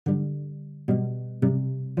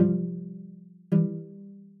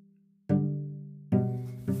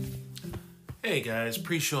Hey guys,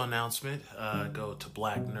 pre-show announcement. Go to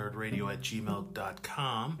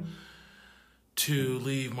blacknerdradio@gmail.com to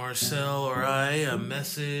leave Marcel or I a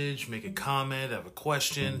message, make a comment, have a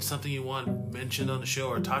question, something you want mentioned on the show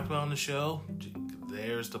or talked about on the show.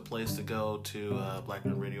 There's the place to go to.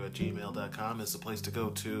 blacknerdradio@gmail.com is the place to go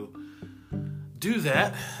to do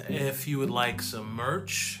that. If you would like some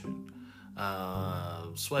merch,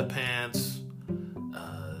 sweatpants,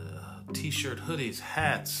 t-shirt, hoodies,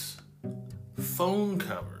 hats, phone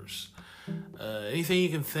covers, anything you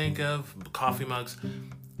can think of, coffee mugs,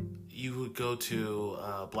 you would go to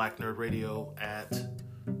Black Nerd Radio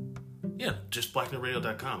just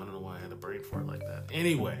blacknerdradio.com. I don't know why I had a brain fart like that.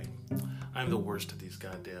 Anyway, I'm the worst at these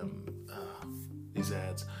goddamn these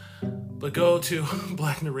ads. But go to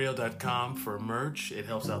blacknerdradio.com for merch. It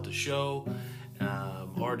helps out the show.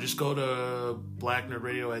 Or just go to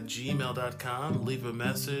blacknerdradio@gmail.com, leave a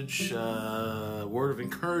message, word of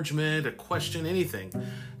encouragement, a question, anything.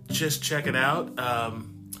 Just check it out.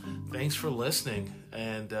 Thanks for listening,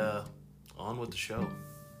 and on with the show.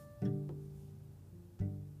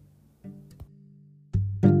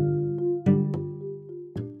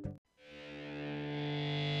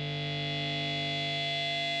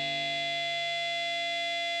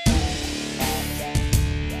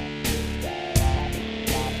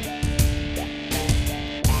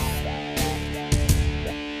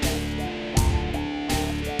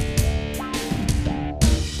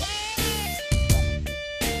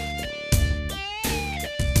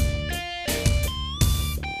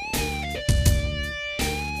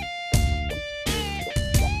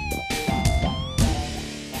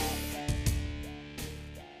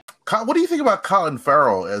 What do you think about Colin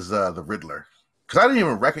Farrell as the Riddler? Because I didn't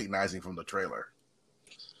even recognize him from the trailer.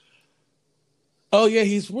 Oh, yeah,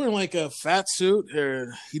 he's wearing like a fat suit.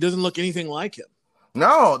 He doesn't look anything like him.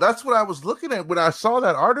 No, that's what I was looking at. When I saw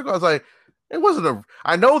that article, I was like, it wasn't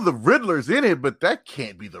I know the Riddler's in it, but that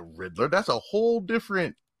can't be the Riddler. That's a whole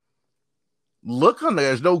different look on there.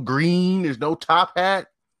 There's no green. There's no top hat.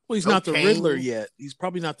 Well, he's not the Riddler yet. He's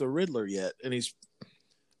probably not the Riddler yet. And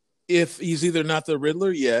if he's either not the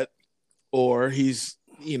Riddler yet, or he's,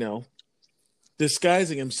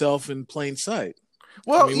 disguising himself in plain sight.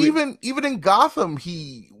 Well, even in Gotham,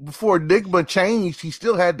 before Enigma changed, he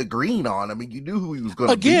still had the green on. I mean, you knew who he was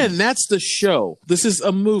going to be. Again, that's the show. This is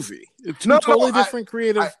a movie. Totally different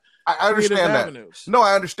creative. I understand that. Avenues. No,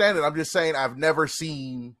 I understand it. I'm just saying I've never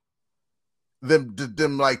seen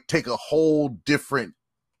them like take a whole different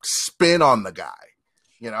spin on the guy.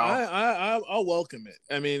 I'll welcome it.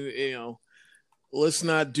 I mean, let's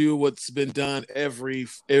not do what's been done every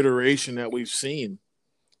iteration that we've seen.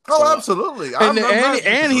 Oh, absolutely.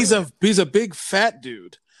 And he's a big fat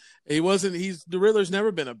dude. The Riddler's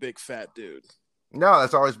never been a big fat dude. No,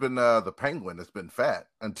 that's always been the Penguin that's been fat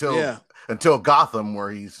until Gotham,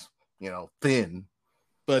 where he's thin.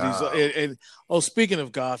 But he's speaking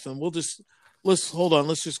of Gotham, let's hold on.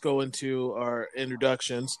 Let's just go into our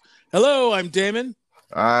introductions. Hello, I'm Damon.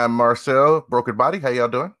 I'm Marcel, Broken Body. How y'all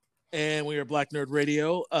doing? And we are Black Nerd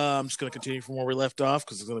Radio. I'm just going to continue from where we left off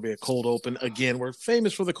because it's going to be a cold open again. We're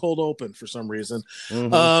famous for the cold open for some reason.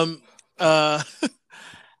 Mm-hmm.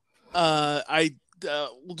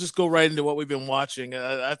 We'll just go right into what we've been watching.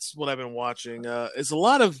 That's what I've been watching. It's a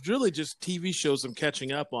lot of really just TV shows I'm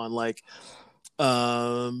catching up on. Like,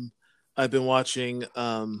 I've been watching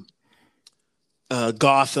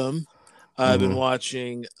Gotham. I've been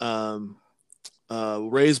watching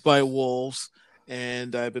Raised by Wolves.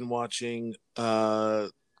 And I've been watching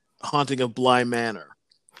Haunting of Bly Manor.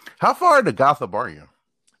 How far into Gotham are you?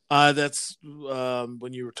 That's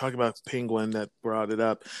when you were talking about Penguin that brought it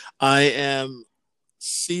up. I am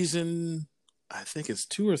season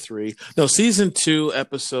 2 or 3. No, season 2,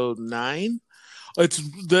 episode 9. It's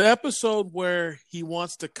the episode where he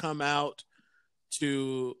wants to come out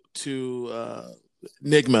to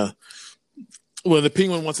Enigma. Well, the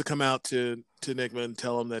Penguin wants to come out to Enigma and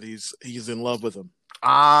tell him that he's in love with him.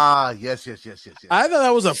 Ah, yes. I thought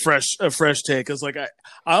that was a fresh take. Cause like I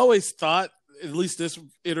always thought at least this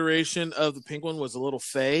iteration of the Penguin was a little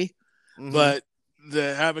fey, but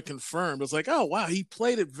to have it confirmed, it's like, oh wow, he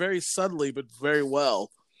played it very subtly but very well.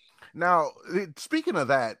 Now, speaking of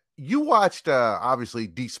that, you watched obviously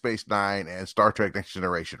Deep Space Nine and Star Trek Next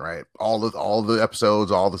Generation, right? All the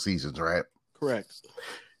episodes, all the seasons, right? Correct.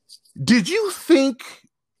 Did you think?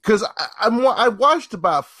 Because I watched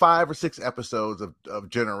about 5 or 6 episodes of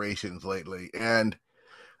Generations lately, and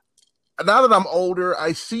now that I'm older,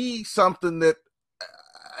 I see something that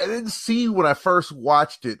I didn't see when I first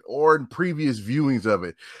watched it or in previous viewings of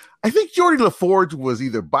it. I think Geordi LaForge was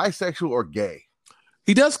either bisexual or gay.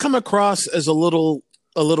 He does come across as a little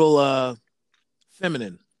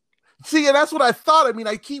feminine. See, and that's what I thought. I mean,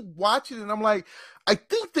 I keep watching it and I'm like, I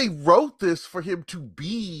think they wrote this for him to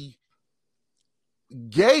be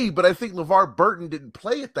gay, but I think LeVar Burton didn't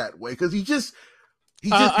play it that way because he just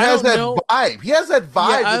has that vibe. He has that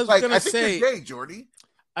vibe. Yeah, it's like, I think you're gay, Jordy.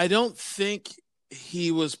 I don't think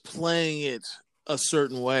he was playing it a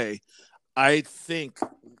certain way. In fact,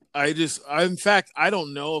 I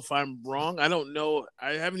don't know if I'm wrong. I don't know.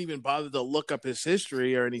 I haven't even bothered to look up his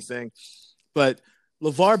history or anything, but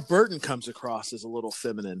LeVar Burton comes across as a little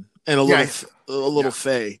feminine and a little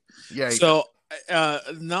fey. Yeah. So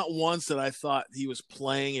not once that I thought he was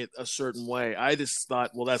playing it a certain way. I just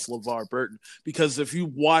thought, well, that's LeVar Burton, because if you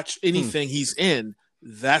watch anything he's in,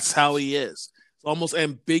 that's how he is. It's almost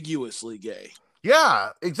ambiguously gay. Yeah,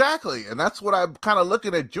 exactly. And that's what I'm kind of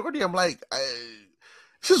looking at Jordy. I'm like,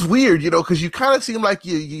 this is weird, because you kind of seem like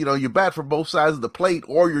you're bad for both sides of the plate,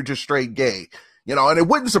 or you're just straight gay, and it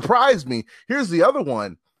wouldn't surprise me. Here's the other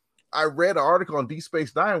one. I read an article on Deep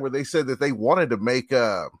Space Nine where they said that they wanted to make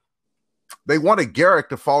they wanted Garak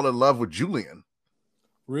to fall in love with Julian.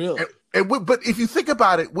 Really? But if you think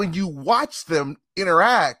about it, when you watch them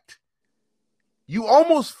interact, you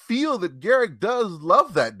almost feel that Garak does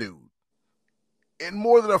love that dude in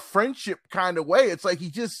more than a friendship kind of way. It's like he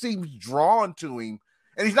just seems drawn to him,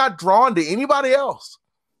 and he's not drawn to anybody else.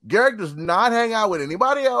 Garak does not hang out with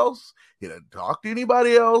anybody else. He doesn't talk to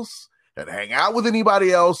anybody else. He doesn't hang out with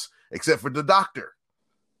anybody else except for the Doctor.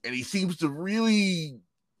 And he seems to really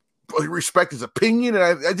respect his opinion.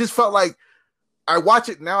 And I just felt like I watch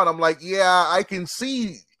it now and I'm like, yeah, I can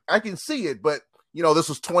see it. But, this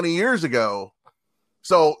was 20 years ago.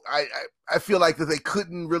 So I feel like that they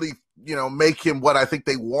couldn't really, make him what I think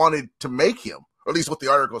they wanted to make him, or at least what the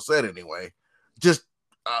article said anyway. Just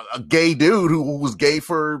a gay dude who was gay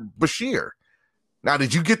for Bashir. Now,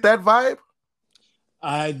 did you get that vibe?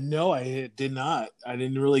 No, I did not. I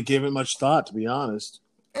didn't really give it much thought, to be honest.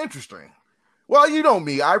 Interesting. Well, you know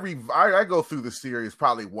me. I go through the series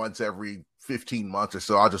probably once every 15 months or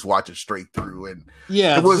so. I'll just watch it straight through. And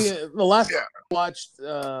it was the last time I watched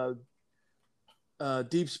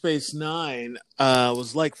Deep Space Nine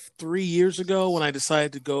was like 3 years ago when I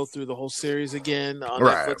decided to go through the whole series again on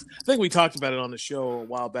Netflix. I think we talked about it on the show a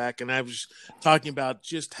while back, and I was talking about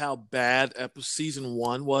just how bad season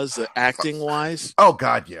 1 was, acting wise. Oh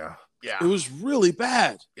God, yeah, it was really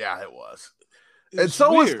bad. Yeah, it was. And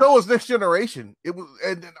so was Next Generation. It was,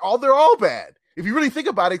 and they're all bad if you really think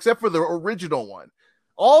about it, except for the original one.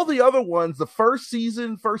 All the other ones, the first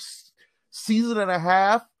season and a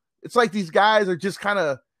half. It's like these guys are just kind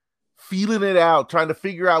of feeling it out, trying to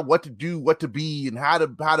figure out what to do, what to be, and how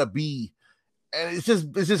to be. And it's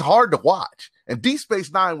just hard to watch. And Deep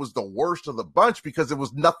Space Nine was the worst of the bunch because there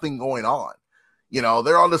was nothing going on.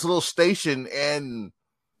 They're on this little station and,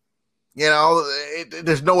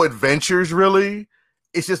 there's no adventures really.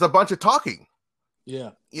 It's just a bunch of talking.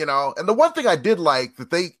 Yeah. And the one thing I did like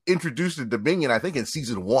that they introduced in Dominion, I think in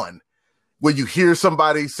season 1, when you hear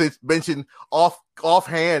somebody mention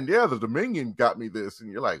offhand, yeah, the Dominion got me this,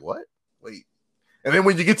 and you're like, what? Wait. And then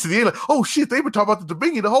when you get to the end, like, oh shit, they've been talking about the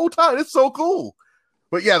Dominion the whole time. It's so cool.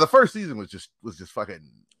 But yeah, the first season was just fucking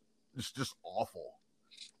just awful.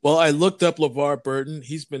 Well, I looked up LeVar Burton.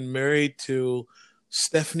 He's been married to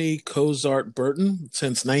Stephanie Cozart Burton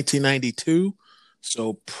since 1992,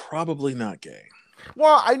 so probably not gay.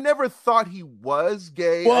 Well, I never thought he was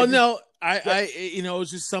gay. It was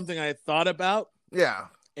just something I thought about. Yeah.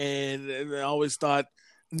 And I always thought,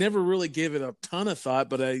 never really gave it a ton of thought,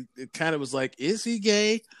 but it kind of was like, is he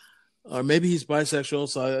gay? Or maybe he's bisexual,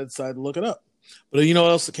 so I decided to look it up. But you know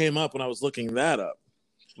what else that came up when I was looking that up?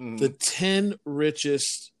 Mm-hmm. The 10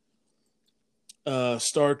 richest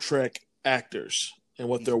Star Trek actors and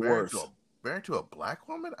what they're worth. Married to a black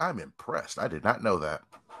woman? I'm impressed. I did not know that.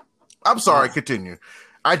 I'm sorry, continue.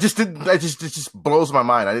 It just blows my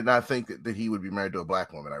mind. I did not think that he would be married to a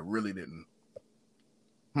black woman. I really didn't.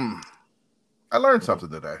 I learned something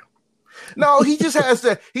today. No, he just has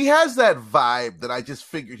that vibe that I just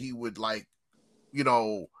figured he would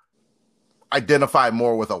identify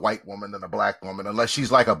more with a white woman than a black woman, unless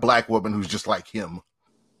she's like a black woman who's just like him.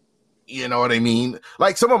 You know what I mean?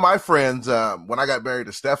 Like some of my friends, when I got married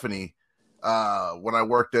to Stephanie, when I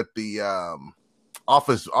worked at the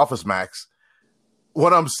Office Max,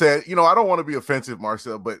 one of them said, I don't want to be offensive,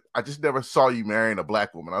 Marcel, but I just never saw you marrying a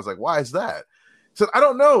black woman. I was like, why is that? He said, I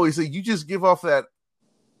don't know. He said, you just give off that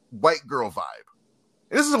white girl vibe.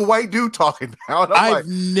 And this is a white dude talking now. I've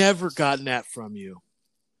never gotten that from you.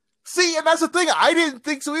 See, and that's the thing. I didn't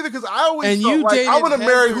think so either, because I always felt like I'm going to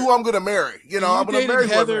marry who I'm going to marry. I'm going to marry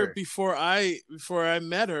Heather before I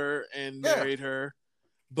met her and married her.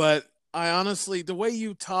 But I honestly, the way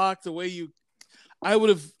you talk,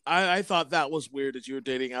 I thought that was weird that you were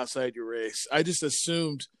dating outside your race. I just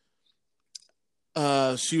assumed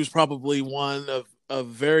she was probably one of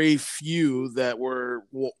very few that were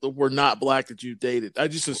not black that you dated. I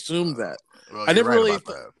just assumed that. Well, I you're never right really, about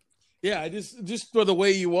that. yeah. I just for the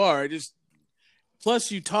way you are.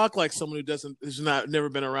 Plus you talk like someone who's never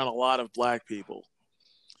been around a lot of black people.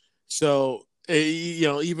 So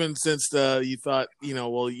even since you thought,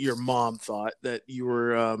 well, your mom thought that you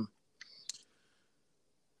were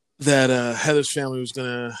that Heather's family was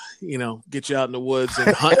gonna, get you out in the woods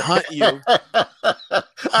and hunt you.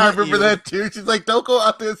 I remember that too. She's like, "Don't go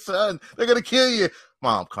out there, son. They're gonna kill you."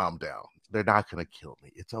 Mom, calm down. They're not gonna kill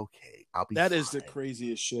me. It's okay. I'll be. That fine. is the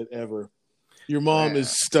craziest shit ever. Your mom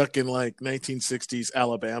is stuck in like 1960s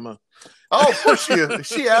Alabama. Oh, of course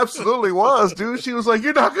she absolutely was, dude. She was like,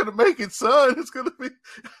 "You're not gonna make it, son. It's gonna be.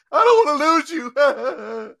 I don't want to lose you."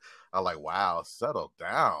 I'm like, "Wow, settle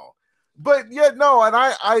down." But yet, no, and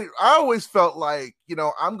I always felt like,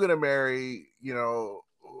 I'm gonna marry,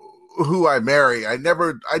 who I marry. I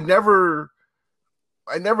never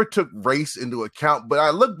took race into account. But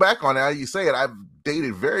I look back on it, how you say it, I've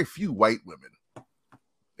dated very few white women.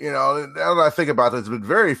 Now that I think about this, but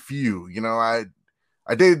very few. I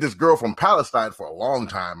dated this girl from Palestine for a long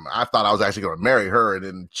time. I thought I was actually going to marry her, and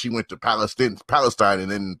then she went to Palestine,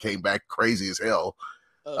 and then came back crazy as hell.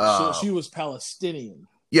 So she was Palestinian.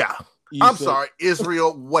 Yeah. Sorry,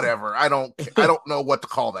 Israel, whatever. I don't know what to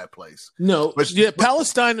call that place. No, but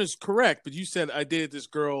Palestine is correct. But you said I dated this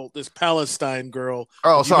Palestine girl.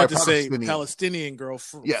 Oh, sorry, to say Palestinian girl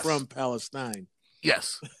from Palestine.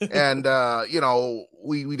 Yes, and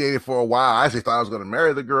we dated for a while. I actually thought I was going to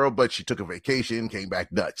marry the girl, but she took a vacation, came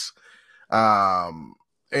back nuts.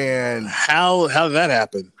 And how did that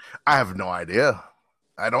happen? I have no idea.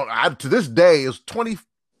 To this day, it was 24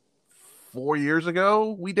 years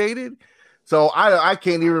ago we dated. So I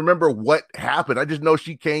can't even remember what happened. I just know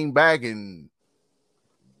she came back and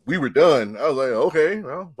we were done. I was like, okay,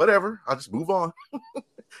 well, whatever. I'll just move on.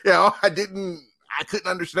 I couldn't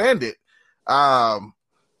understand it. And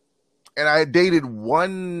I dated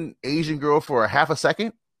one Asian girl for a half a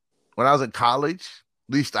second when I was in college.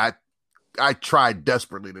 At least I tried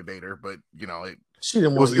desperately to date her, but she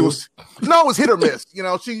didn't want it was hit or miss.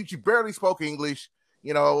 She barely spoke English.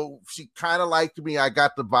 She kind of liked me. I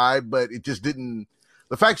got the vibe, but it just didn't.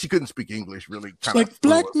 The fact she couldn't speak English really kind of like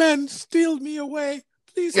black men steal me away.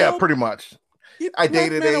 Please, yeah, pretty much. I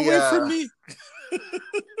dated away from me.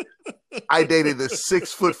 I dated a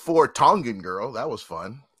 6'4" Tongan girl. That was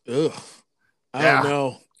fun. Ugh. I don't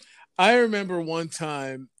know. I remember one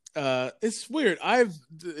time. It's weird. I've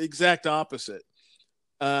the exact opposite.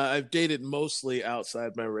 I've dated mostly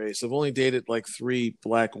outside my race. I've only dated like 3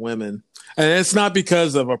 black women. And it's not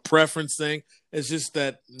because of a preference thing. It's just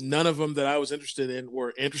that none of them that I was interested in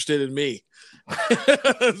were interested in me.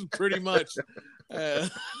 Pretty much. They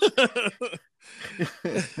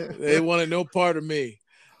wanted no part of me.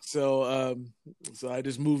 So I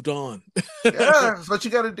just moved on. Yeah, that's what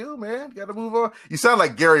you got to do, man. You got to move on. You sound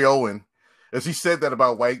like Gary Owen. As he said that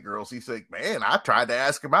about white girls, he said, "Man, I tried to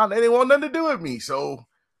ask him out, and they didn't want nothing to do with me. So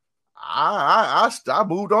I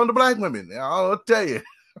moved on to black women. I'll tell you."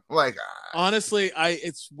 Like, honestly,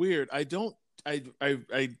 it's weird. I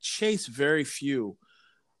chase very few.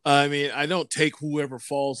 I mean, I don't take whoever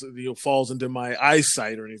falls into my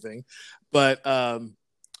eyesight or anything, but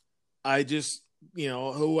I just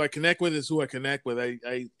who I connect with is who I connect with.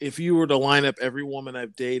 If you were to line up every woman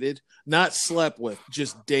I've dated, not slept with,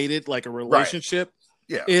 just dated like a relationship,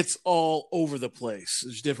 right. Yeah, it's all over the place.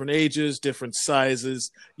 There's different ages, different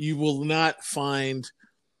sizes. You will not find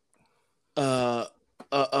a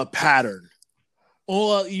pattern.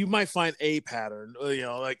 Well, you might find a pattern.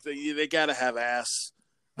 Like they got to have ass.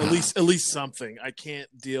 At least something. I can't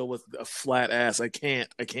deal with a flat ass. I can't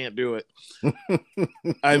do it.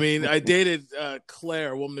 I mean, I dated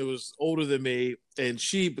Claire, a woman who was older than me, and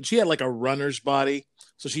she had like a runner's body,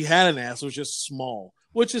 so she had an ass. It was just small,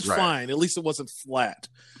 which is fine. At least it wasn't flat.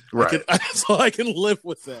 Right. So I can live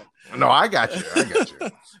with that. No, I got you.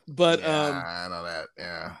 But I know that.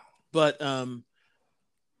 Yeah. But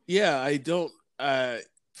I don't.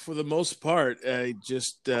 For the most part, I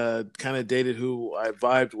just kind of dated who I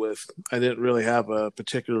vibed with. I didn't really have a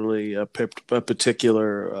particular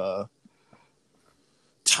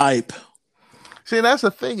type. See, that's the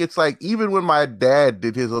thing. It's like even when my dad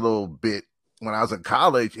did his little bit when I was in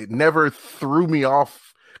college, it never threw me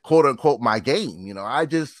off, quote unquote, my game. I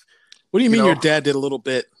just. What do you mean your dad did a little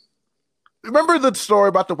bit? Remember the story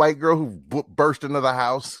about the white girl who burst into the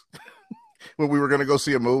house? when we were going to go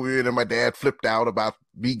see a movie, and then my dad flipped out about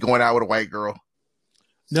me going out with a white girl?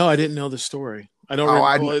 No, I didn't know the story. I don't.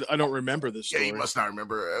 I don't remember this story. Yeah, you must not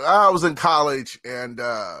remember. I was in college, and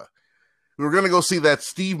we were going to go see that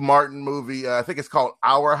Steve Martin movie. I think it's called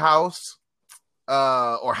Our House,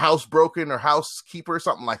 or Housebroken, or Housekeeper,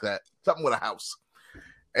 something like that. Something with a house.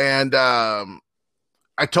 And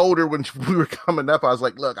I told her when we were coming up, I was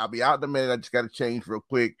like, look, I'll be out in a minute. I just got to change real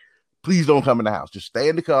quick. Please don't come in the house. Just stay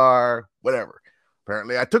in the car, whatever.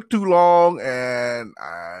 Apparently, I took too long, and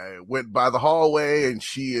I went by the hallway, and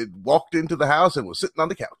she had walked into the house and was sitting on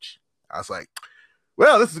the couch. I was like,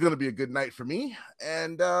 well, this is going to be a good night for me.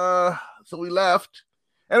 And so we left.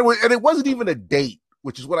 And it wasn't even a date,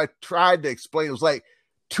 which is what I tried to explain. It was like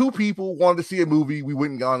two people wanted to see a movie. We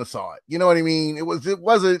went and gone and saw it. You know what I mean? It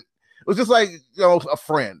wasn't. It was just like, a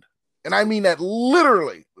friend. And I mean that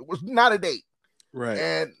literally. It was not a date. Right.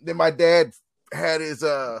 And then my dad had his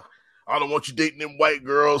I don't want you dating them white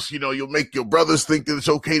girls. You'll make your brothers think that it's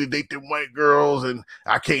okay to date them white girls, and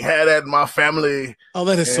I can't have that in my family. Oh,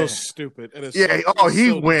 that is so stupid.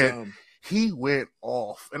 He went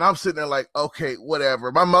off. And I'm sitting there like, okay,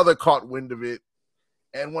 whatever. My mother caught wind of it.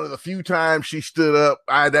 And one of the few times she stood up,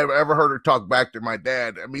 I had ever heard her talk back to my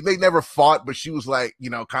dad. I mean, they never fought, but she was like,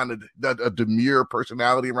 kind of a demure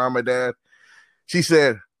personality around my dad. She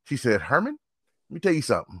said, Herman, let me tell you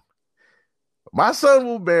something. My son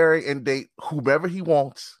will marry and date whomever he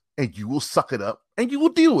wants, and you will suck it up and you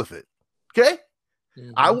will deal with it. Okay?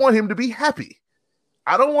 Mm-hmm. I want him to be happy.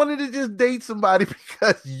 I don't want him to just date somebody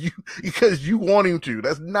because you want him to.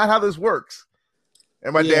 That's not how this works.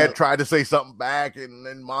 And my dad tried to say something back, and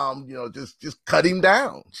then mom, just cut him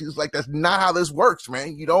down. She was like, that's not how this works,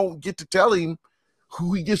 man. You don't get to tell him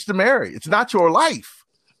who he gets to marry. It's not your life.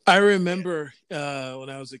 I remember when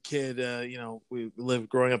I was a kid, we lived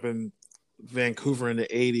growing up in Vancouver in the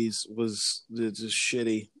 80s was just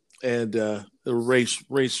shitty, and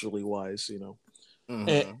racially wise,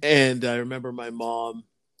 Mm-hmm. And I remember my mom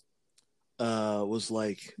was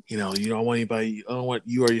like, you don't want anybody, I don't want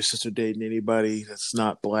you or your sister dating anybody that's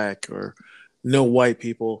not black or no white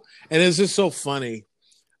people. And it's just so funny.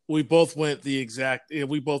 We both went the exact,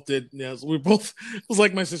 we both did, it was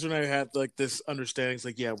like my sister and I had like this understanding. It's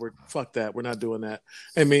like, yeah, fuck that. We're not doing that.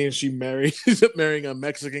 And me and she marrying a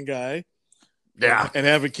Mexican guy. Yeah. And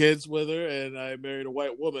having kids with her. And I married a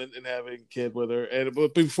white woman and having a kid with her.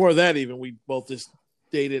 But before that, even, we both just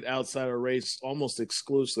dated outside our race almost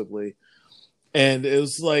exclusively. And it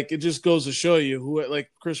was like, it just goes to show you who, like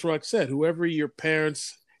Chris Rock said, whoever your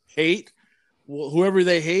parents hate, whoever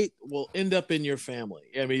they hate will end up in your family.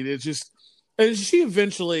 I mean, it's just, and she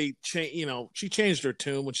eventually she changed her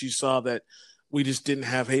tune when she saw that we just didn't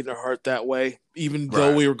have hate in our heart that way. Even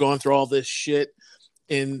though we were going through all this shit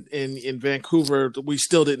in Vancouver, we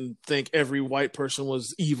still didn't think every white person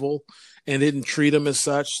was evil and didn't treat them as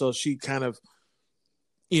such. So she kind of,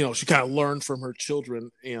 she kind of learned from her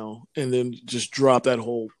children, and then just dropped that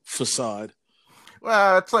whole facade.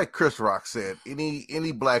 Well, it's like Chris Rock said,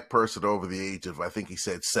 any black person over the age of, I think he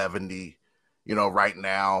said 70, right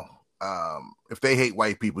now, if they hate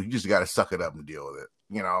white people, you just got to suck it up and deal with it,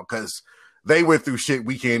 because they went through shit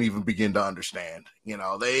we can't even begin to understand.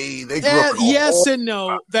 They grew up. Yes and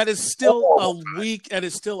no. That is still a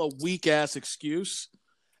weak ass excuse.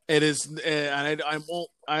 It is, and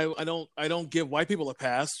I don't give white people a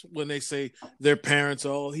pass when they say their parents,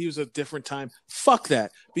 oh, he was a different time. Fuck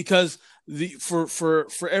that, because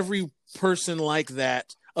for every person like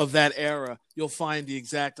that of that era, you'll find the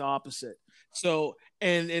exact opposite. So,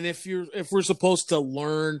 and if we're supposed to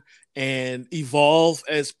learn and evolve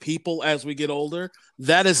as people as we get older,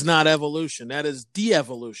 that is not evolution. That is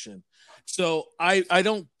de-evolution. So I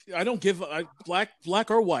don't give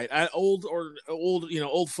black or white,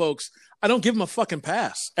 old folks. I don't give them a fucking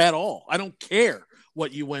pass at all. I don't care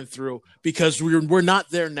what you went through, because we're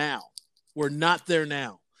not there now. We're not there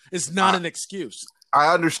now. It's not an excuse.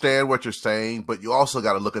 I understand what you're saying, but you also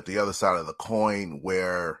got to look at the other side of the coin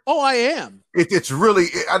where. Oh, I am. It's really,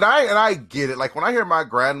 and I get it. Like when I hear my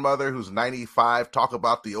grandmother, who's 95, talk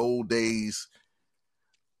about the old days,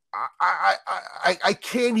 I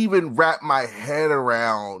can't even wrap my head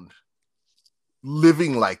around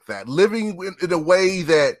living like that, living in a way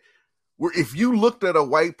that where if you looked at a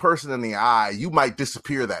white person in the eye, you might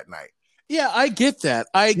disappear that night. Yeah, I get that.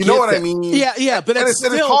 I mean? Yeah, but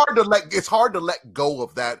it's hard to let go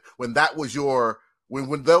of that when that was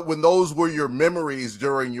when those were your memories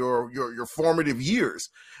during your formative years.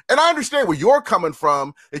 And I understand where you're coming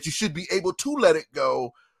from, that you should be able to let it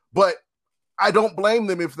go, but I don't blame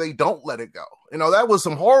them if they don't let it go. That was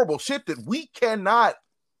some horrible shit that we cannot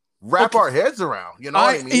wrap our heads around. You know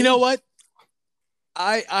what I mean? You know what?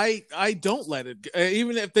 I don't let it go.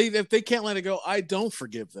 Even if they can't let it go, I don't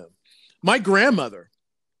forgive them. My grandmother,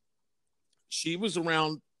 she was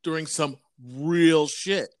around during some real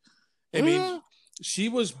shit. I mean, she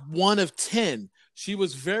was one of 10. She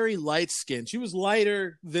was very light skinned. She was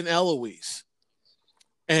lighter than Eloise,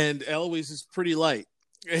 and Eloise is pretty light.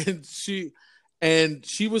 And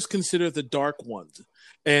she was considered the dark one,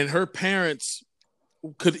 and her parents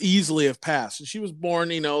could easily have passed. And she was born,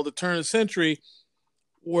 the turn of the century,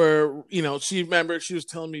 where she was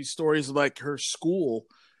telling me stories of like her school.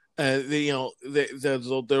 There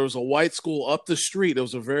was a white school up the street. It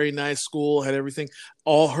was a very nice school, had everything.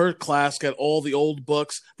 All her class got all the old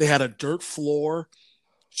books. They had a dirt floor.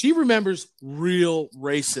 She remembers real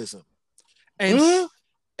racism, and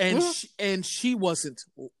she wasn't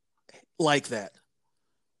like that.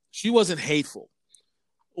 She wasn't hateful.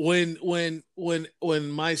 When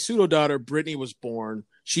my pseudo daughter Brittany was born,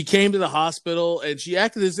 she came to the hospital and she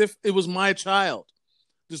acted as if it was my child.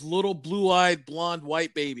 This little blue-eyed, blonde,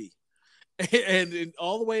 white baby. And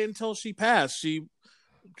all the way until she passed, she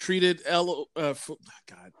treated first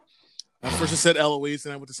I said Eloise,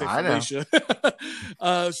 and I went to say Felicia.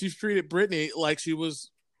 She treated Brittany like she was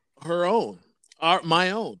her own,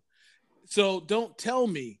 my own. So don't tell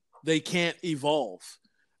me they can't evolve.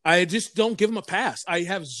 I just don't give them a pass. I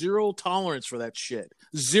have zero tolerance for that shit.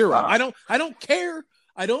 Zero. I don't care.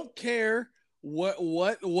 I don't care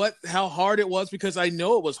how hard it was, because I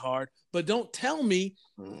know it was hard, but don't tell me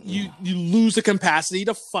you lose the capacity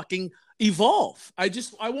to fucking evolve. I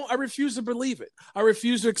refuse to believe it. I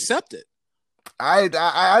refuse to accept it.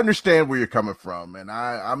 I understand where you're coming from, and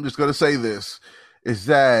I'm just going to say this is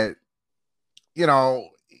that,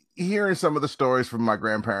 hearing some of the stories from my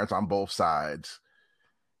grandparents on both sides,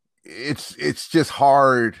 it's just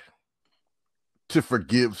hard to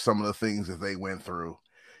forgive some of the things that they went through.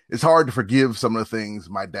 It's hard to forgive some of the things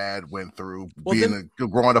my dad went through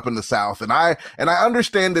growing up in the South. And I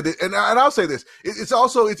understand that and I'll say this, it's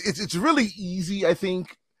also, it's really easy, I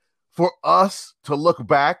think, for us to look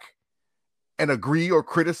back and agree or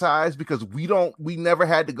criticize, because we never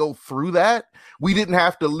had to go through that. We didn't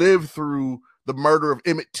have to live through the murder of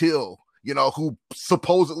Emmett Till, who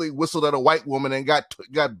supposedly whistled at a white woman and got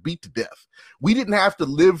beat to death. We didn't have to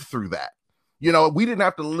live through that. We didn't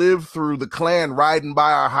have to live through the Klan riding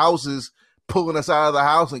by our houses, pulling us out of the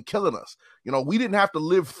house and killing us. We didn't have to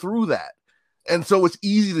live through that. And so it's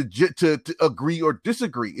easy to agree or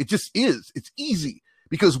disagree. It just is. It's easy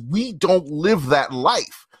because we don't live that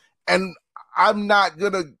life. And I'm not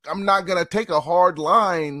gonna take a hard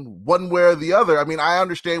line one way or the other. I mean, I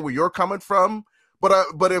understand where you're coming from,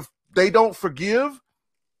 but if they don't forgive,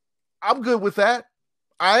 I'm good with that.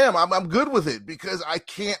 I'm good with it, because I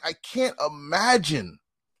can't imagine.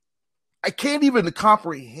 I can't even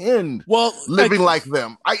comprehend living like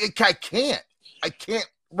them. I can't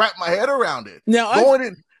wrap my head around it. Now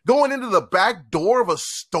going into the back door of a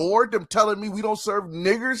store, them telling me we don't serve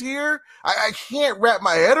niggers here. I can't wrap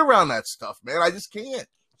my head around that stuff, man. I just can't.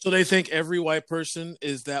 So they think every white person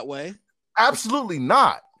is that way? Absolutely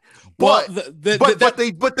not. But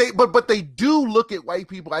Well, they do look at white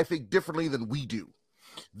people, I think, differently than we do.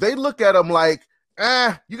 They look at them like,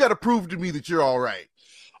 you got to prove to me that you're all right.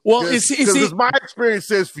 Well, because my experience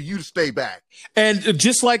says for you to stay back. And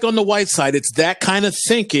just like on the white side, it's that kind of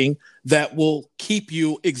thinking that will keep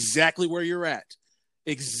you exactly where you're at.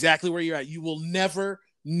 Exactly where you're at. You will never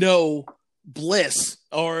know bliss,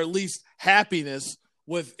 or at least happiness,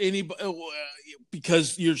 with anybody,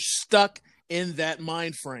 because you're stuck in that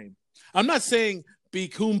mind frame. I'm not saying be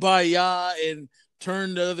kumbaya and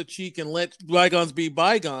turn the other cheek and let bygones be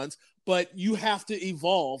bygones, but you have to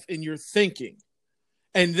evolve in your thinking.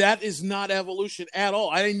 And that is not evolution at all.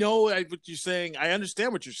 I know what you're saying. I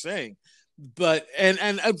understand what you're saying, but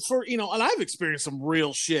and for and I've experienced some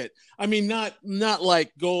real shit. I mean, not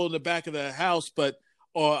like go in the back of the house, but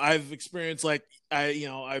I've experienced like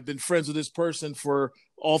I've been friends with this person for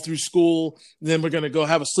all through school. And then we're gonna go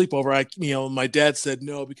have a sleepover. My dad said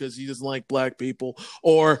no because he doesn't like black people.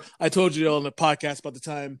 Or I told you on the podcast about the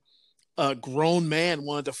time a grown man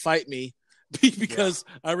wanted to fight me because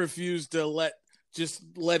I refused to let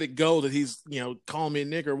it go that he's calling me a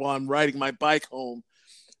nigger while I'm riding my bike home.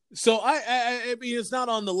 So I mean, it's not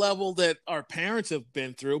on the level that our parents have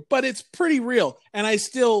been through, but it's pretty real. And I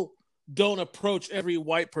still don't approach every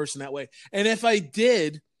white person that way. And if I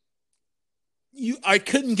did, I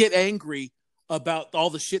couldn't get angry about all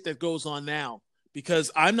the shit that goes on now,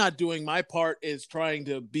 because I'm not doing my part as trying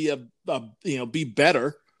to be be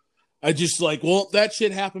better. I just like, well, that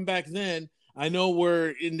shit happened back then. I know we're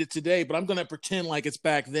in it today, but I'm going to pretend like it's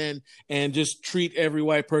back then and just treat every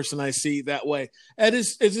white person I see that way.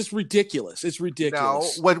 It's just ridiculous. It's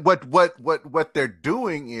ridiculous. Now, what they're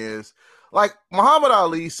doing is, like, Muhammad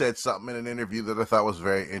Ali said something in an interview that I thought was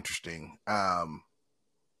very interesting.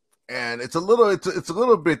 And it's a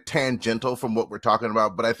little bit tangential from what we're talking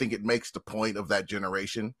about, but I think it makes the point of that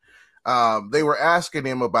generation. They were asking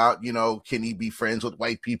him about, can he be friends with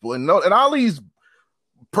white people? And Ali's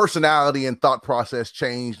personality and thought process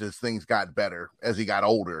changed as things got better, as he got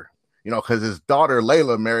older, because his daughter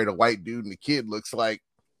Layla married a white dude, and the kid looks like,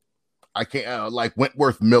 like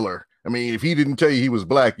Wentworth Miller. I mean, if he didn't tell you he was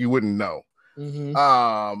black, you wouldn't know.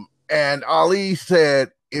 Mm-hmm. And Ali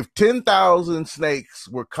said, if 10,000 snakes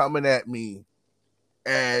were coming at me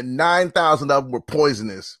and 9,000 of them were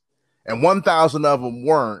poisonous and 1,000 of them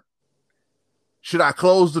weren't, should I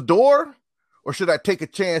close the door or should I take a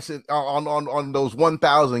chance on those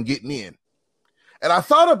 1,000 getting in? And I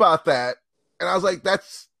thought about that, and I was like,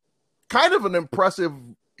 that's kind of an impressive,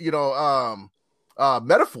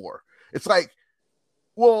 metaphor. It's like,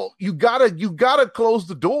 well, you gotta close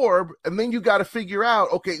the door, and then you gotta figure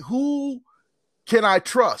out, okay, who can I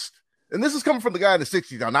trust? And this is coming from the guy in the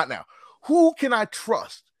 60s now, not now. Who can I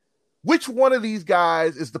trust? Which one of these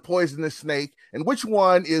guys is the poisonous snake, and which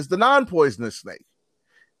one is the non-poisonous snake?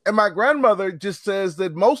 And my grandmother just says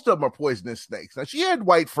that most of them are poisonous snakes. Now, she had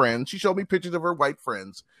white friends. She showed me pictures of her white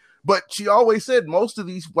friends. But she always said most of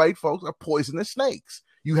these white folks are poisonous snakes.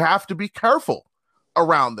 You have to be careful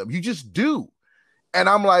around them. You just do. And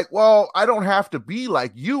I'm like, well, I don't have to be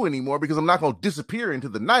like you anymore because I'm not going to disappear into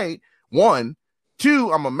the night. 1,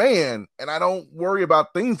 2, I'm a man, and I don't worry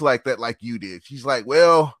about things like that like you did. She's like,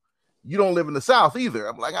 well, you don't live in the South either.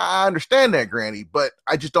 I'm like, I understand that, Granny, but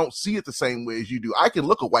I just don't see it the same way as you do. I can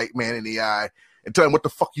look a white man in the eye and tell him, what the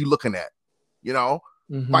fuck you looking at?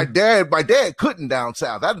 Mm-hmm. My dad couldn't down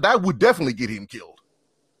South. That would definitely get him killed,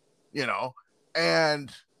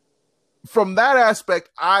 and from that aspect,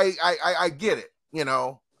 I get it,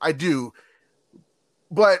 I do,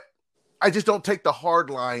 but I just don't take the hard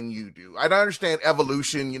line you do. I don't understand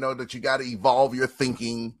evolution, that you got to evolve your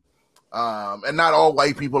thinking. And not all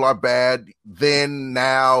white people are bad then,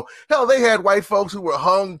 now. Hell, they had white folks who were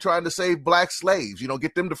hung trying to save black slaves,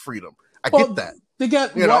 get them to freedom. I get that. They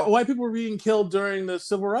got white people were being killed during the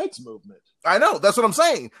civil rights movement. I know. That's what I'm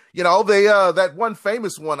saying. They, that one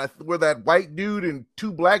famous one where that white dude and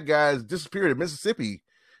 2 black guys disappeared in Mississippi.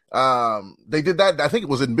 They did that. I think it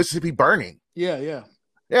was in Mississippi Burning. Yeah.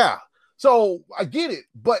 So I get it,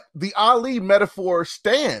 but the Ali metaphor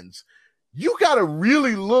stands. You got to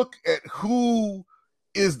really look at who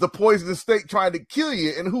is the poisonous snake trying to kill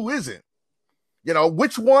you and who isn't.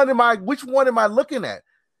 Which one am I looking at?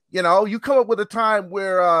 You come up with a time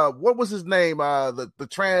where what was his name?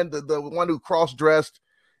 The one who cross-dressed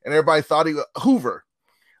and everybody thought he was Hoover.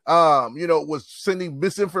 Was sending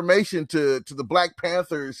misinformation to the Black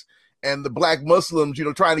Panthers and the Black Muslims,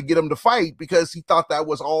 trying to get them to fight because he thought that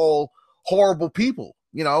was all horrible people.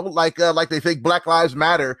 Like they think Black Lives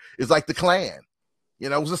Matter is like the Klan. It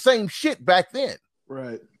was the same shit back then.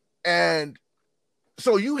 Right. And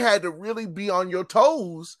so you had to really be on your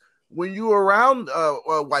toes when you were around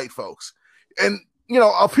white folks. And,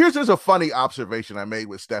 there's a funny observation I made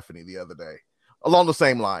with Stephanie the other day along the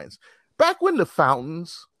same lines. Back when the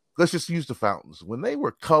fountains, let's just use the fountains, when they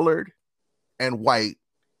were colored and white,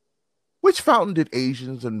 which fountain did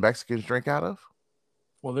Asians and Mexicans drink out of?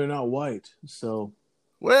 Well, they're not white, so...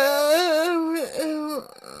 Well,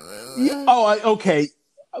 okay.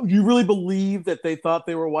 You really believe that they thought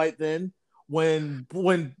they were white then? When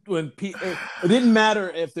it didn't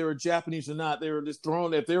matter if they were Japanese or not, they were just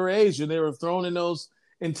thrown. If they were Asian, they were thrown in those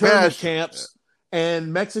internment camps,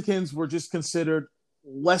 and Mexicans were just considered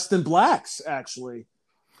less than blacks. Actually,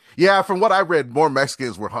 yeah. From what I read, more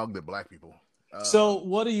Mexicans were hung than black people. So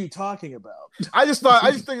what are you talking about? I just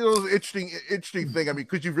think it was an interesting thing. I mean,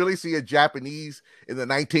 could you really see a Japanese in the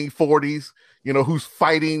 1940s, who's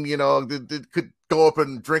fighting, that could go up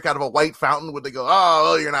and drink out of a white fountain? Would they go,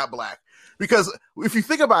 oh, you're not black? Because if you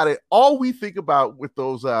think about it, all we think about with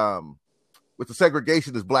those, with the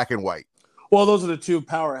segregation is black and white. Well, those are the 2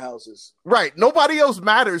 powerhouses. Right. Nobody else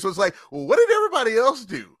matters. So it's like, well, what did everybody else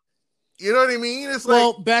do? You know what I mean? It's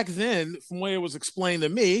like, back then, from the way it was explained to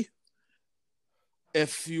me,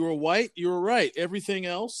 if you were white, you were right. Everything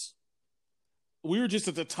else, we were just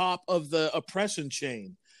at the top of the oppression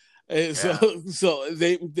chain. Yeah. So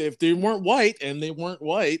if they weren't white and they weren't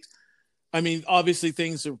white, I mean, obviously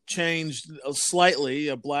things have changed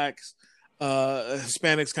slightly. Blacks,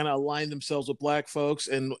 Hispanics kind of aligned themselves with black folks,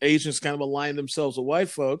 and Asians kind of aligned themselves with white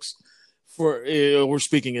folks we're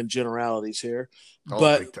speaking in generalities here,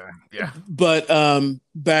 Oh, big time. Yeah. but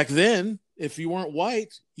back then, if you weren't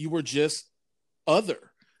white, you were just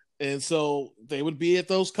other, and so they would be at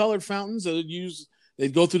those colored fountains.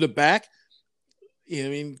 They'd go through the back. I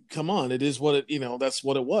mean, come on, it is what it. That's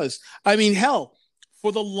what it was. I mean, hell,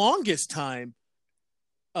 for the longest time,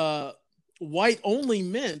 white only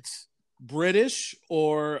meant British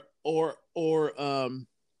or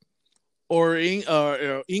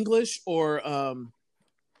English or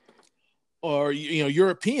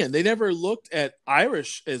European. They never looked at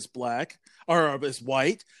Irish as black or as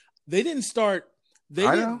white. They didn't start.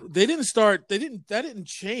 That didn't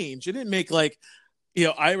change. It didn't make like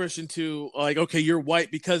Irish into like, okay, you're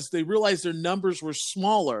white, because they realized their numbers were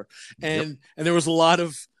smaller, and there was a lot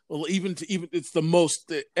of, well, even it's the most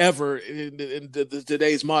ever in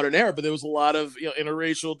today's modern era, but there was a lot of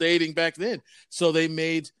interracial dating back then. So they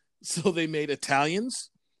made Italians.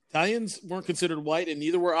 Italians weren't considered white, and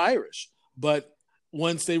neither were Irish. But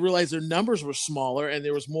once they realized their numbers were smaller and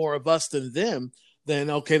there was more of us than them, then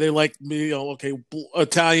okay, they like me. Okay,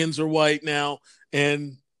 Italians are white now,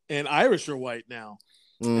 and Irish are white now.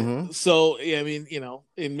 Mm-hmm. So I mean,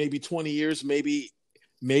 in maybe 20 years, maybe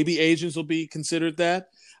Asians will be considered that,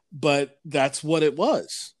 but that's what it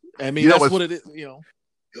was. I mean, that's what it is.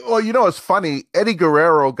 Well, it's funny. Eddie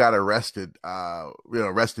Guerrero got arrested.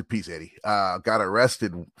 Rest in peace, Eddie. Got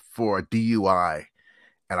arrested for a DUI,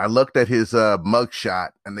 and I looked at his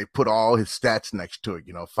mugshot, and they put all his stats next to it.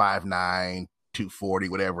 5'9", 240,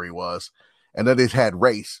 whatever he was, and then it had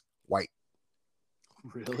race, white.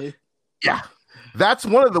 Really? Yeah, that's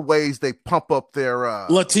one of the ways they pump up their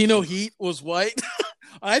Latino heat was white.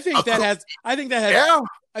 I think that has. Yeah,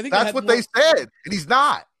 I think that's what they said, and he's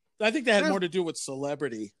not. I think that had more to do with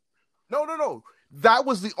celebrity. No. That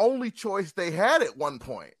was the only choice they had at one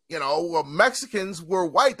point. Mexicans were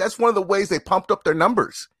white. That's one of the ways they pumped up their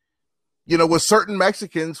numbers. With certain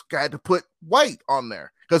Mexicans had to put white on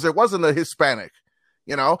there because there wasn't a Hispanic.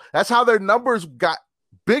 That's how their numbers got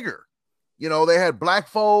bigger. They had black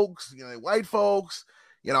folks, white folks,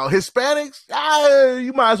 Hispanics.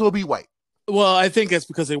 You might as well be white. Well, I think that's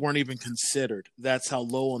because they weren't even considered. That's how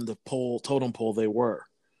low on the totem pole they were.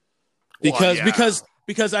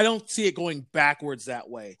 Because I don't see it going backwards that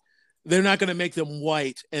way. They're not going to make them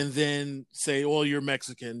white and then say, well, you're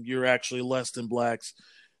Mexican. You're actually less than blacks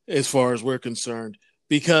as far as we're concerned,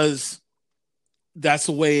 because that's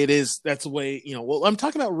the way it is. That's the way, well, I'm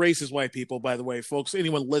talking about racist white people, by the way, folks,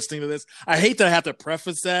 anyone listening to this. I hate that I have to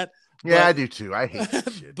preface that. Yeah, I do too. I hate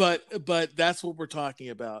that shit. But that's what we're talking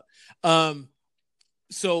about.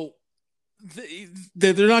 So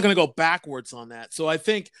they're not going to go backwards on that. So I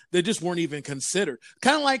think they just weren't even considered.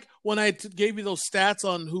 Kind of like when I gave you those stats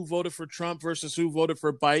on who voted for Trump versus who voted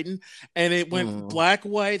for Biden, and it went black,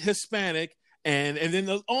 white, Hispanic, and then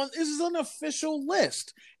this is an official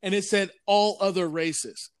list, and it said all other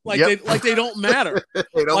races, like they don't matter.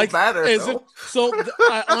 They don't matter.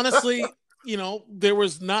 I honestly, there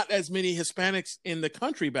was not as many Hispanics in the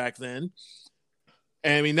country back then.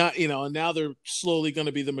 I mean, not, and now they're slowly going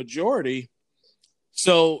to be the majority.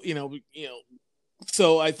 So,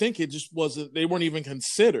 so I think it just wasn't, they weren't even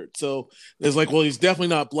considered. So it's like, well, he's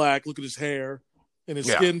definitely not black. Look at his hair and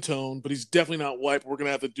his skin tone, but he's definitely not white. But we're going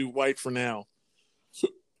to have to do white for now.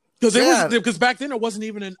 Because back then there wasn't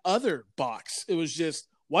even an other box. It was just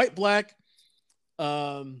white, black,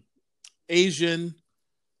 Asian.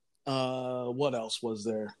 What else was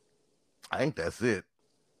there? I think that's it.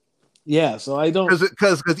 Yeah, so I don't,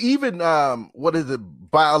 because even what is it,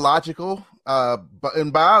 biological? But in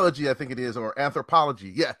biology, I think it is, or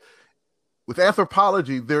anthropology. Yeah, with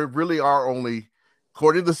anthropology, there really are only,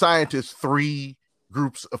 according to the scientists, 3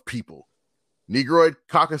 groups of people: Negroid,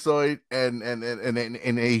 Caucasoid, and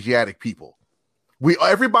Asiatic people.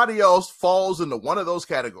 Everybody else falls into one of those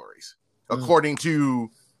categories, according to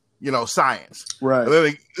science. Right.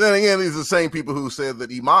 And then again, these are the same people who said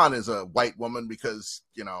that Iman is a white woman because,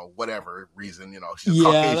 whatever reason, she's a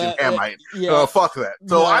Caucasian Hamite. Fuck that.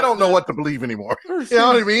 So I don't know what to believe anymore. You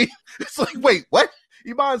know what I mean? It's like, wait, what?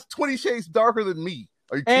 Iman's 20 shades darker than me.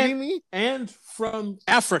 Are you kidding me? And from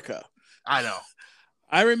Africa. I know.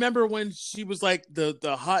 I remember when she was like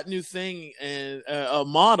the hot new thing and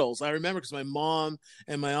models. I remember because my mom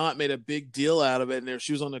and my aunt made a big deal out of it. And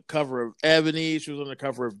she was on the cover of Ebony. She was on the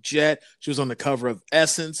cover of Jet. She was on the cover of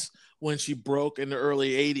Essence when she broke in the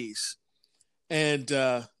early 80s. And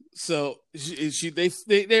so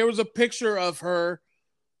there was a picture of her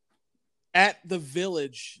at the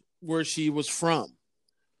village where she was from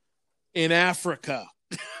in Africa.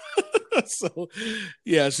 So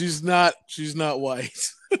yeah, she's not white.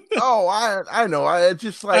 Oh, I know. I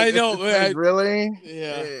just like I know. it's like, really.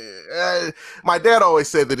 Yeah. My dad always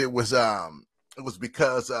said that it was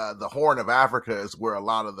because the Horn of Africa is where a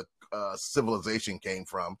lot of the civilization came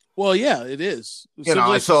from. Well, yeah, it is. You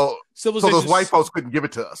know, so civilization. those white folks couldn't give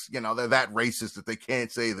it to us. You know, they're that racist that they can't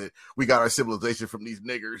say that we got our civilization from these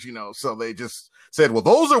niggers. You know, so they just said, "Well,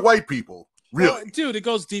 those are white people." Really, well, dude, it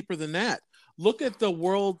goes deeper than that. Look at the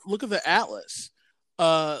world. Look at the atlas.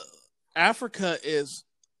 Africa is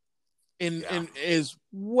is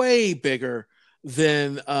way bigger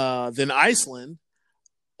than Iceland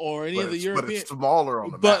or any of the European. But it's smaller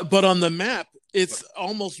on the map. But on the map, it's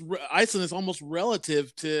almost Iceland is almost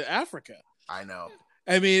relative to Africa. I know.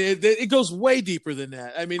 I mean, it goes way deeper than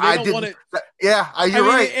that. I mean, they don't want it. Yeah, you're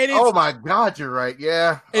right. Oh my God, you're right.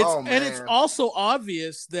 Yeah. And it's also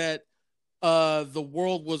obvious that the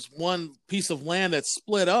world was one piece of land that's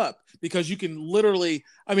split up because you can literally,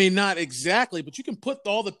 I mean, not exactly, but you can put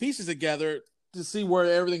all the pieces together to see where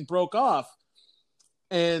everything broke off.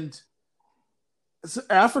 And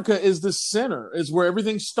Africa is the center, is where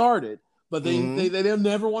everything started. But they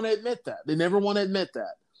never want to admit that. They never want to admit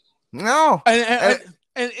that. No.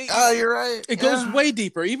 And you're right. It goes way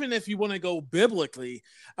deeper. Even if you want to go biblically,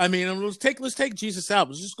 I mean, let's take Jesus out.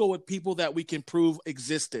 Let's just go with people that we can prove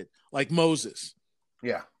existed, like Moses.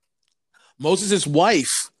 Yeah. Moses'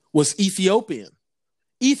 wife was Ethiopian.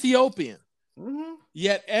 Mm-hmm.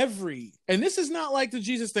 Yet and this is not like the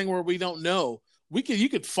Jesus thing where we don't know. You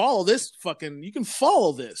could follow this you can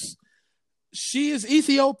follow this. She is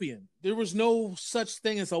Ethiopian. There was no such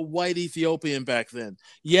thing as a white Ethiopian back then.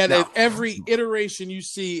 Yet at every iteration you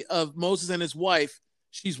see of Moses and his wife,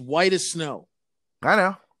 she's white as snow. I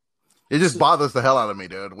know. It just bothers the hell out of me,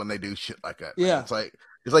 dude, when they do shit like that. Man. Yeah. It's like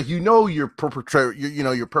you're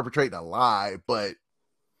perpetrating a lie, but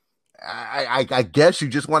I guess you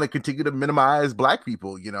just want to continue to minimize black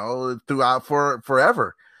people, throughout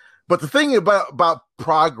forever. But the thing about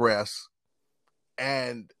progress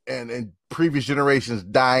and previous generations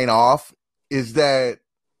dying off is that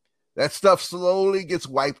stuff slowly gets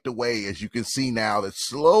wiped away, as you can see now. That's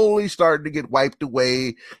slowly starting to get wiped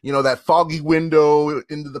away. That foggy window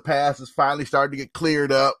into the past is finally starting to get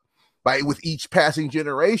cleared up with each passing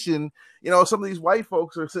generation. Some of these white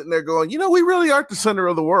folks are sitting there going, we really aren't the center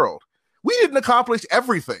of the world. We didn't accomplish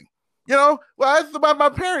everything.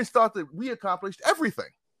 My parents thought that we accomplished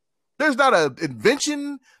everything. There's not an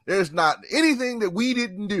invention. There's not anything that we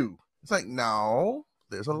didn't do. It's like, no,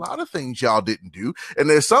 there's a lot of things y'all didn't do. And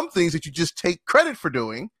there's some things that you just take credit for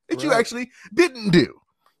doing that you actually didn't do.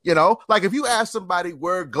 Like if you ask somebody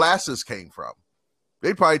where glasses came from,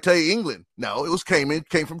 they'd probably tell you England. No, it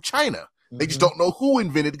came from China. Mm-hmm. They just don't know who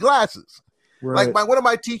invented glasses. Right. Like one of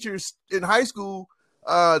my teachers in high school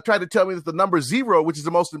tried to tell me that the number 0, which is the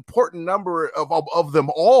most important number of them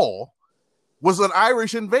all, was an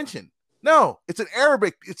Irish invention. No, it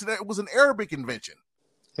was an Arabic invention.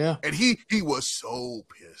 Yeah. And he was so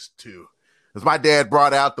pissed too. Because my dad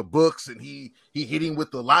brought out the books and he hit him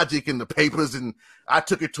with the logic and the papers, and I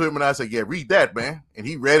took it to him and I said, "Yeah, read that, man." And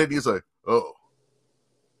he read it, he's like, "Oh."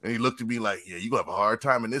 And he looked at me like, "Yeah, you're gonna have a hard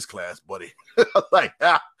time in this class, buddy." I was like,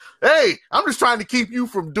 hey, I'm just trying to keep you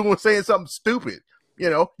from saying something stupid.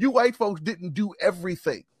 You white folks didn't do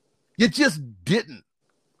everything. You just didn't.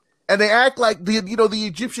 And they act like the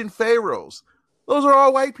Egyptian pharaohs. Those are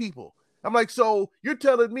all white people. I'm like, so you're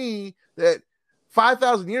telling me that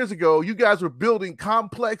 5,000 years ago, you guys were building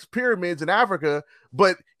complex pyramids in Africa,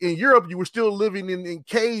 but in Europe, you were still living in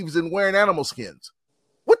caves and wearing animal skins.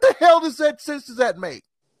 What the hell sense does that make?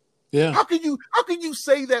 Yeah. How can you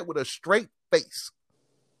say that with a straight face?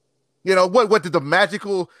 What did the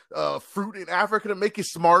magical fruit in Africa to make you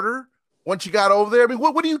smarter once you got over there? I mean,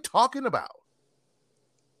 what are you talking about?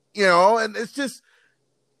 And it's just,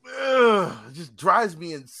 it just drives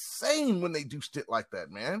me insane when they do shit like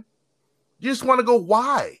that, man. You just want to go,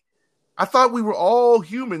 why? I thought we were all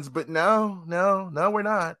humans, but no, we're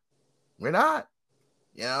not. We're not.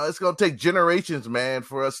 It's going to take generations, man,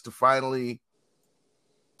 for us to finally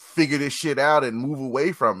figure this shit out and move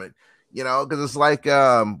away from it. Because it's like,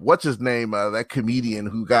 what's his name? That comedian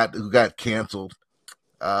who got canceled.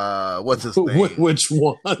 What's his name? Which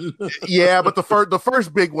one? Yeah, but the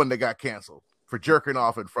first big one that got canceled for jerking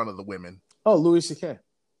off in front of the women. Oh, Louis C.K.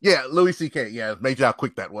 Yeah, Louis C.K. Yeah, major how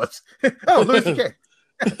quick that was. Oh, Louis C.K.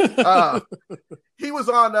 He was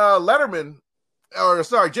on Letterman,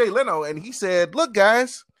 Jay Leno, and he said, "Look,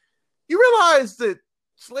 guys, you realize that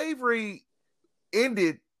slavery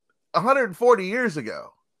ended 140 years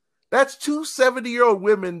ago. That's two 70-year-old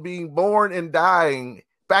women being born and dying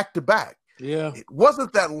back to back. Yeah. It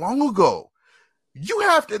wasn't that long ago. you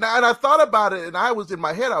have to, and I thought about it, and I was in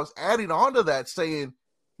my head, I was adding on to that, saying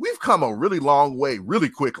we've come a really long way, really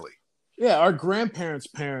quickly. Yeah, our grandparents'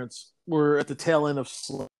 parents were at the tail end of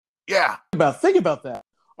slavery. Yeah, Think about that.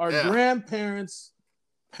 Our Yeah. grandparents'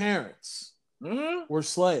 parents were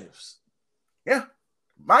slaves. Yeah,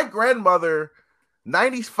 my grandmother,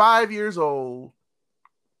 95 years old,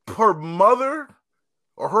 her mother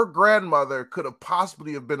or her grandmother could have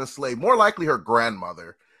possibly have been a slave. More likely, her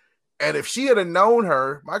grandmother. And if she had known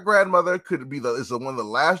her, my grandmother could be one of the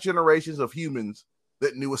last generations of humans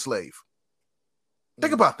that knew a slave.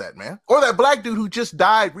 Think about that, man. Or that black dude who just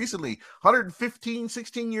died recently, 115,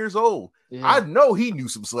 16 years old. Yeah. I know he knew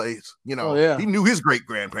some slaves. You know, Oh, yeah. He knew his great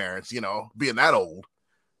grandparents. You know, being that old.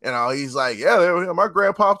 You know, he's like, yeah, my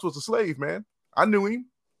grandpops was a slave, man. I knew him.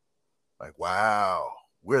 Like, wow,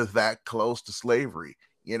 we're that close to slavery.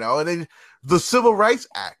 You know, and then the Civil Rights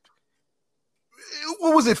Act.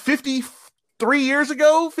 What was it, 53 years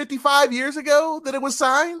ago, 55 years ago that it was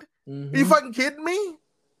signed? Mhm. Are you fucking kidding me?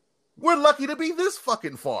 We're lucky to be this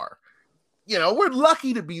fucking far. You know, we're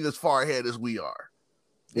lucky to be this far ahead as we are.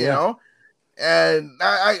 You know? And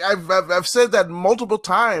I've said that multiple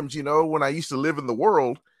times, you know, when I used to live in the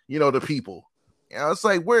world, you know, to people. You know, it's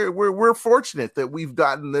like we're fortunate that we've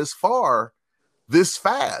gotten this far this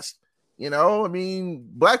fast. You know, I mean,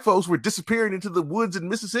 black folks were disappearing into the woods in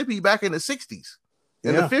Mississippi back in the 60s,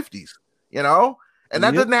 in the 50s, you know, and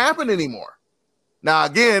that doesn't happen anymore. Now,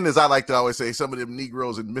 again, as I like to always say, some of them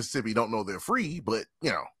Negroes in Mississippi don't know they're free, but,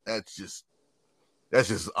 you know, that's just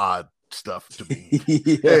odd stuff to me.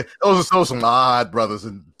 Hey, those are some odd brothers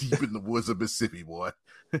deep in the woods of Mississippi, boy.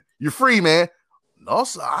 You're free, man. No,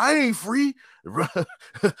 sir, I ain't free.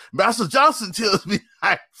 Master Johnson tells me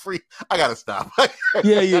I'm free. I gotta stop.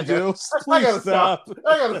 Yeah, you do. I gotta stop.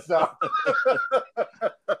 I gotta stop.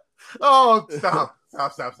 Oh, stop.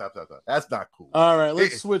 That's not cool. All right,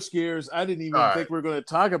 let's switch gears. I didn't even All think we were going to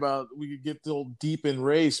talk about. We could get a little deep in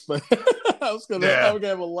race, but I was going to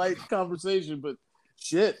have a light conversation. But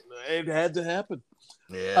shit, it had to happen.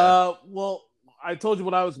 Yeah. Well, I told you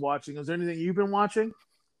what I was watching. Is there anything you've been watching?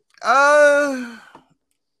 Not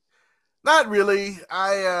really.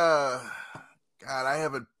 I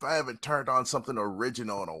haven't turned on something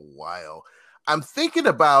original in a while. I'm thinking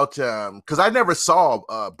about because I never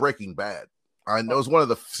saw Breaking Bad. I know it was one of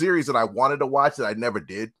the series that I wanted to watch that I never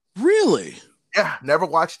did. Really? Yeah, never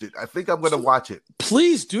watched it. I think I'm going to watch it.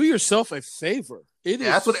 Please do yourself a favor.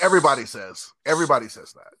 That's what everybody says. Everybody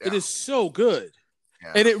says that. Yeah. It is so good,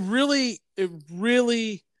 and it really,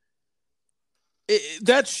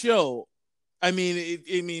 that show. I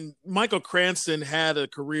mean, Michael Cranston had a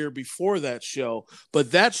career before that show,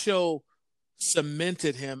 but that show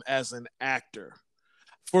cemented him as an actor.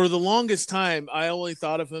 For the longest time, I only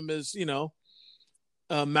thought of him as, you know,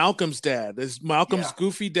 Malcolm's dad, as Malcolm's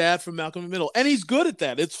goofy dad from Malcolm in the Middle, and he's good at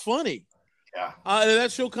that. It's funny. Yeah,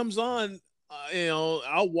 that show comes on, you know,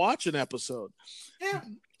 I'll watch an episode. Yeah,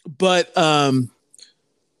 but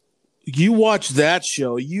you watch that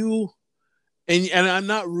show, and I'm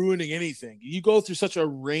not ruining anything. You go through such a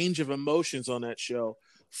range of emotions on that show,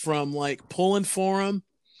 from like pulling for him,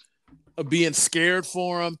 being scared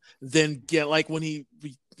for him, then get like when he.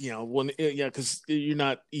 You know, because you're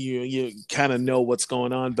not, you kind of know what's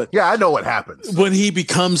going on, but yeah, I know what happens when he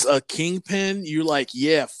becomes a kingpin. You're like,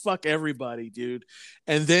 yeah, fuck everybody, dude.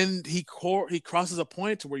 And then he crosses a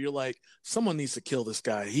point to where you're like, someone needs to kill this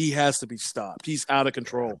guy. He has to be stopped. He's out of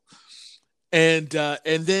control. And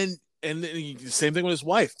then same thing with his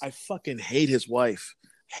wife. I fucking hate his wife.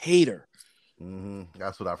 Hate her. Mm-hmm.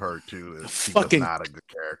 That's what I've heard too. She's fucking not a good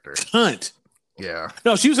character. Cunt. Yeah.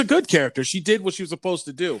 No, she was a good character. She did what she was supposed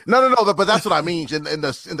to do. No, but that's what I mean in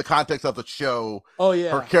the context of the show. Oh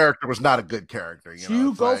yeah, her character was not a good character.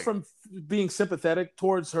 You go from being sympathetic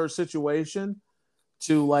towards her situation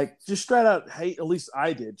to like just straight out hate. At least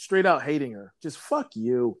I did. Straight out hating her. Just fuck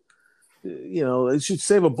you. You know, you should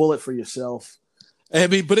save a bullet for yourself. I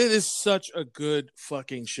mean, but it is such a good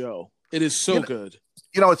fucking show. It is so good.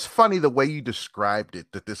 You know, it's funny the way you described it,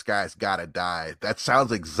 that this guy's got to die. That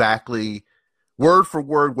sounds exactly word for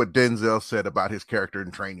word what Denzel said about his character in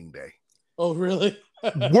Training Day. Oh, really?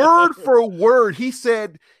 Word for word. He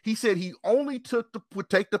said he only would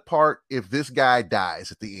take the part if this guy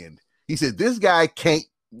dies at the end. He said this guy can't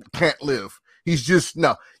live. He's just,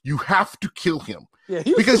 no, you have to kill him. Yeah,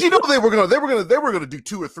 because you know they were gonna do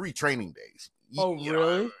 2 or 3 training days. Oh,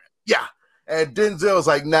 really? Yeah. And Denzel's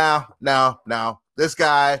like, no. This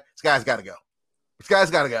guy's got to go. This guy's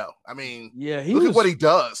got to go. I mean, yeah, look at what he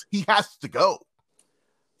does. He has to go.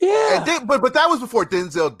 Yeah. And but that was before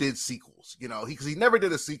Denzel did sequels, you know, because he never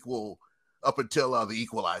did a sequel up until the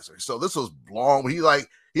Equalizer. So this was long.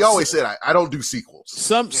 He always said, I don't do sequels.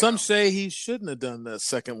 Some say he shouldn't have done the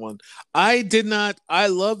second one. I did not. I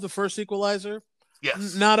love the first Equalizer.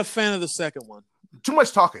 Yes. Not a fan of the second one. Too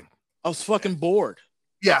much talking. I was fucking bored.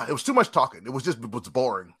 Yeah, it was too much talking. It was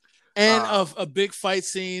boring. And of a big fight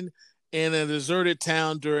scene in a deserted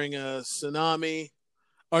town during a tsunami.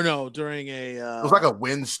 Or no, during a it was like a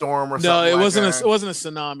windstorm or something. No, it wasn't that. It wasn't a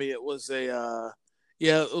tsunami. It was a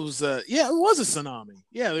it was a tsunami.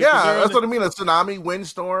 Yeah, that's what I mean. A tsunami,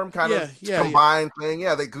 windstorm, kind of combined thing.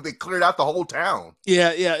 Yeah, they cleared out the whole town.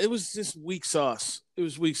 Yeah. It was just weak sauce. It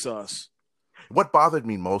was weak sauce. What bothered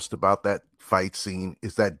me most about that fight scene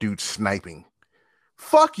is that dude sniping.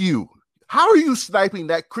 Fuck you. How are you sniping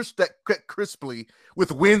that crisply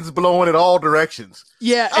with winds blowing in all directions?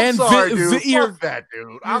 Yeah, I'm sorry, dude. Fuck that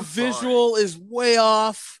dude. Your visual is way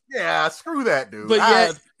off. Yeah, screw that dude.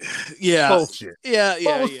 But bullshit. Yeah.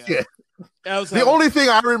 The only thing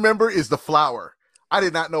I remember is the flour. I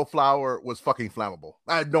did not know flour was fucking flammable.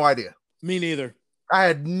 I had no idea. Me neither. I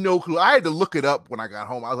had no clue. I had to look it up when I got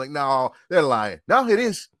home. I was like, no, they're lying. No, it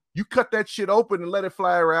is. You cut that shit open and let it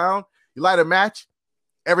fly around. You light a match,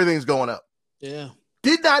 everything's going up. Yeah.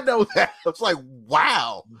 Did not know that. I was like,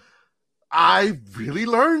 wow. I really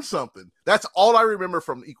learned something. That's all I remember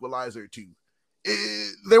from Equalizer 2.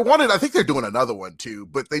 I think they're doing another one too,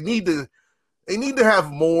 but they need to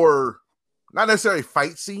have more, not necessarily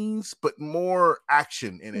fight scenes, but more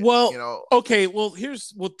action in it. Well, okay. Well,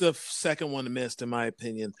 here's what the second one missed, in my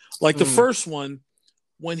opinion. Like the first one,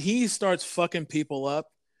 when he starts fucking people up,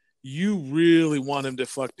 you really want him to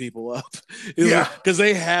fuck people up, because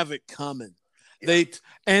they have it coming. Yeah.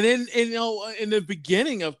 In the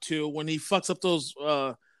beginning of 2, when he fucks up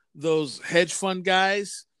those hedge fund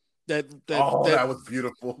guys, that was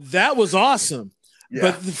beautiful. That was awesome. Yeah.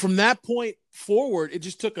 But from that point forward, it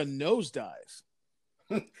just took a nosedive.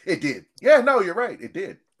 It did. Yeah, no, you're right. It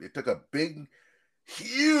did. It took a big,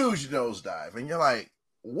 huge nosedive, and you're like,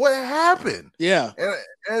 "What happened?" Yeah, and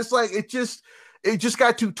it's like it just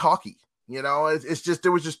got too talky. It's just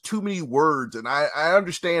there was just too many words, and I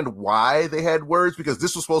understand why they had words, because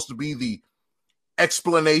this was supposed to be the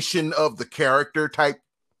explanation of the character type.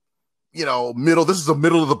 Middle. This is a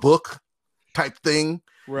middle of the book type thing.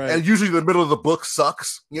 Right. And usually the middle of the book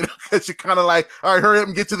sucks, because you're kind of like, all right, hurry up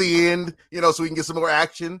and get to the end, so we can get some more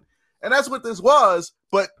action. And that's what this was,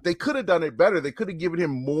 but they could have done it better. They could have given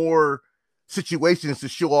him more situations to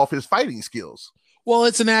show off his fighting skills. Well,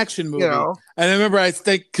 it's an action movie. And I remember, I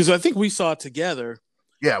think we saw it together.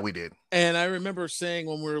 Yeah, we did. And I remember saying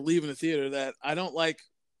when we were leaving the theater that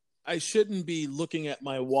I shouldn't be looking at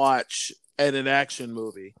my watch at an action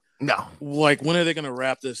movie. No. Like, when are they going to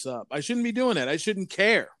wrap this up? I shouldn't be doing that. I shouldn't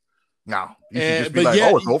care. No. You should just be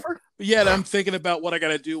it's over? But yet I'm thinking about what I got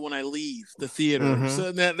to do when I leave the theater. Mm-hmm.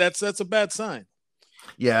 So that's a bad sign.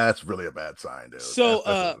 Yeah, that's really a bad sign, dude. So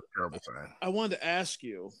that's a terrible sign. I wanted to ask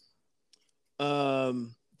you,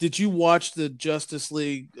 did you watch the Justice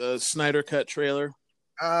League Snyder Cut trailer?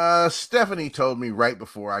 Stephanie told me right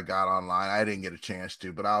before I got online. I didn't get a chance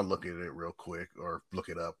to, but I'll look at it real quick or look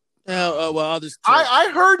it up. Well, I'll just.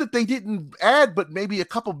 I heard that they didn't add, but maybe a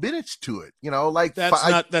couple minutes to it. Like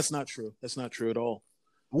that's not true. That's not true at all.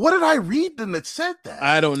 What did I read then that said that?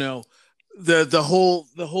 I don't know. The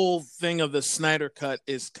whole thing of the Snyder Cut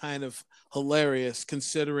is kind of hilarious,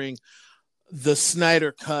 considering the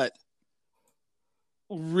Snyder Cut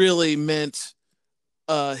really meant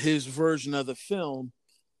his version of the film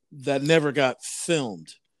that never got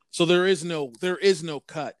filmed. So there is no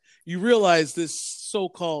cut. You realize this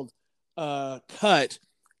so-called cut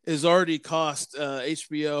has already cost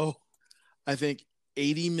HBO, I think,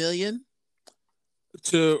 $80 million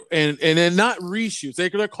and then not reshoots.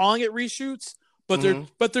 They're calling it reshoots, but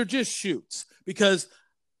they're just shoots, because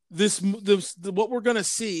this what we're gonna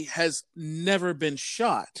see has never been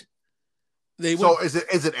shot. Is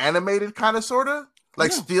it animated, kind of, sort of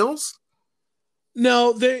like stills?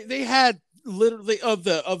 No, they had literally of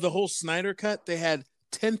the whole Snyder Cut, they had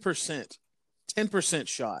 10%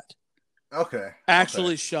 shot. Okay.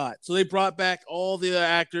 Actually shot. So they brought back all the other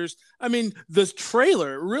actors. I mean, the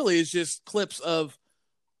trailer really is just clips of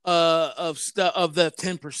the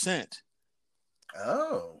 10%.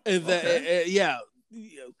 Oh. Yeah.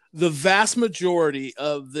 The vast majority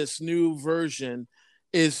of this new version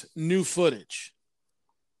is new footage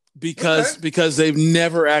because they've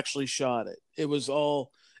never actually shot it. It was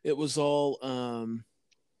all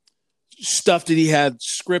stuff that he had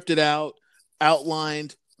scripted out,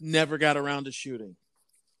 outlined, never got around to shooting.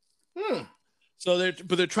 So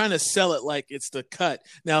they're trying to sell it like it's the cut.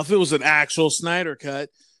 Now, if it was an actual Snyder Cut,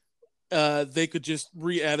 they could just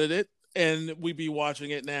re-edit it and we'd be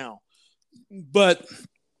watching it now. But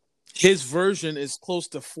his version is close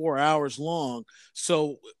to 4 hours long,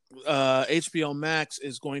 so HBO Max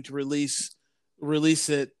is going to release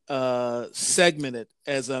it segmented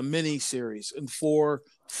as a mini series in 4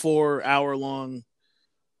 hour long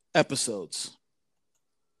episodes.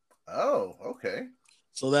 Oh, okay.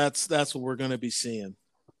 So that's what we're going to be seeing.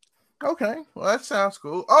 Okay, well that sounds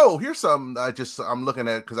cool. Oh, here's some I'm looking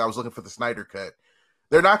at because I was looking for the Snyder cut.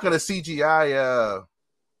 They're not going to CGI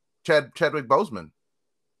Chadwick Boseman.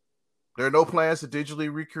 There are no plans to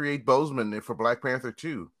digitally recreate Boseman for Black Panther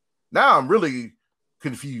 2. Now I'm really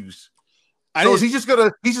confused. So is he's just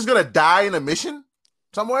gonna die in a mission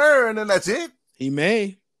somewhere and then that's it? He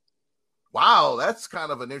may. Wow, that's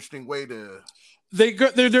kind of an interesting way to.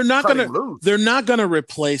 They're not gonna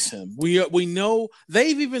replace him. We know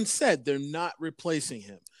they've even said they're not replacing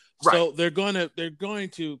him. Right. So they're going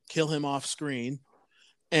to kill him off screen,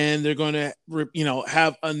 and they're going to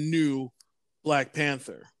have a new Black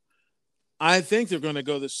Panther. I think they're going to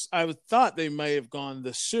go this. I thought they may have gone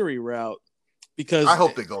the Shuri route because I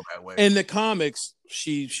hope they go that way. In the comics,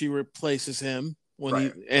 she replaces him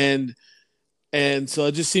when and so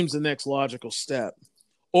it just seems the next logical step.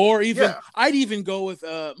 Or even I'd even go with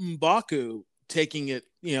M'Baku taking it,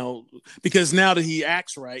 because now that he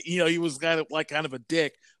acts right, he was kind of a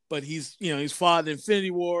dick, but he's fought in Infinity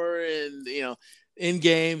War and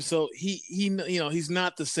Endgame, so he's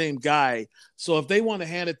not the same guy. So if they want to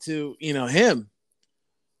hand it to him,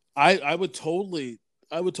 I would totally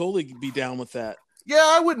be down with that. Yeah,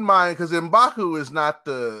 I wouldn't mind because M'Baku is not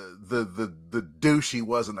the douche he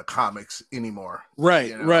was in the comics anymore.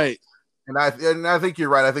 Right, right. And I think you're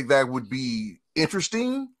right. I think that would be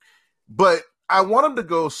interesting, but I want him to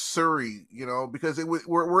go Shuri, because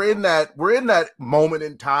we're in that moment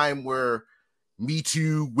in time where Me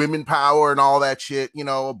Too, women power, and all that shit.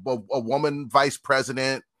 A woman vice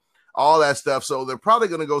president, all that stuff. So they're probably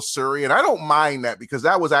going to go Shuri, and I don't mind that because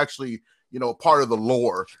that was actually part of the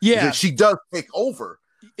lore. Yeah, that she does take over.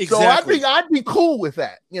 Exactly. So I think I'd be cool with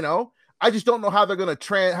that. I just don't know how they're going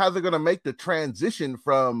to make the transition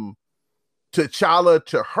from T'Challa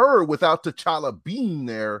to her without T'Challa being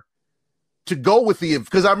there to go with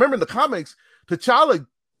because I remember in the comics, T'Challa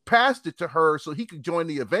passed it to her so he could join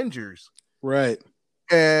the Avengers. Right.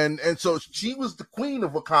 And so she was the queen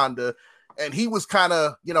of Wakanda, and he was kind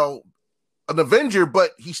of, an Avenger,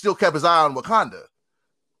 but he still kept his eye on Wakanda.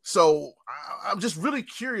 So I'm just really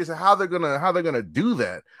curious how they're gonna do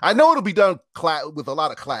that. I know it'll be done with a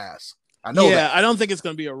lot of class. I know. Yeah, I don't think it's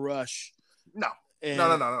gonna be a rush. No.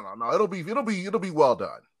 No. It'll be well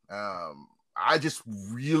done. I just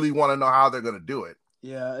really want to know how they're going to do it.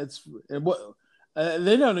 Yeah,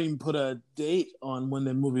 they don't even put a date on when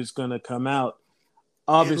the movie's going to come out.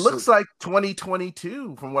 Obviously, it looks like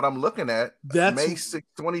 2022 from what I'm looking at. That's May 6,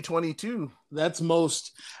 2022. That's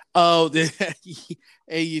most. Oh,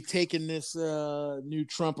 hey, you taking this new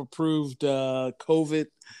Trump approved COVID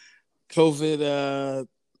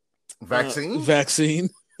vaccine?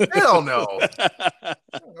 Hell no.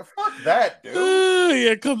 Fuck that, dude.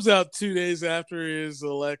 Yeah, it comes out 2 days after his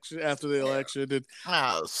election, after the election. And,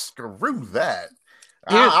 screw that.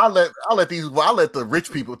 I'll let the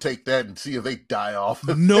rich people take that and see if they die off.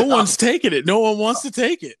 No one's taking it. No one wants to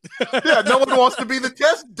take it. Yeah, no one wants to be the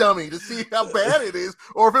test dummy to see how bad it is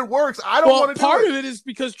or if it works. I don't want to do it. Part of it is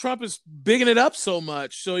because Trump is bigging it up so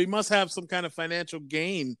much, so he must have some kind of financial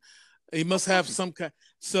gain. He must have some kind.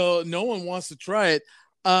 So no one wants to try it.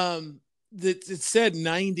 It said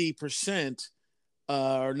 90%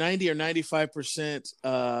 or 90 or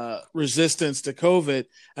 95% resistance to COVID,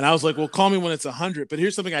 and I was like, well, call me when it's 100. But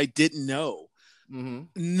here's something I didn't know: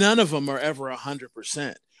 none of them are ever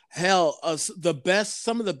 100%. Hell,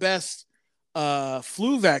 some of the best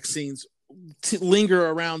flu vaccines linger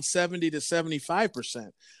around 70 to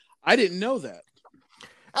 75%. I didn't know that.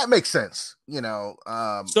 That makes sense, So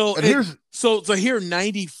here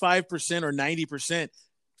 95% or 90%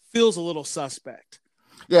 feels a little suspect.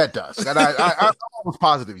 Yeah, it does. And I'm almost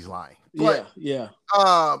positive he's lying. But, yeah.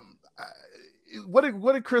 What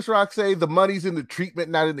did Chris Rock say? The money's in the treatment,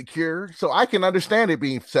 not in the cure. So I can understand it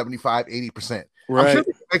being 75, 80%. Right. I'm sure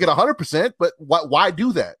they can make it 100%, but why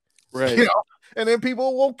do that? Right. And then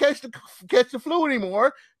people won't catch the flu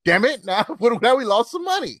anymore. Damn it! Now we lost some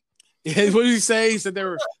money. Yeah, what did he say? He said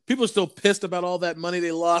people are still pissed about all that money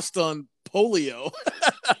they lost on polio.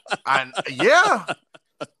 Yeah.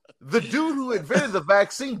 The dude who invented the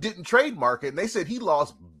vaccine didn't trademark it, and they said he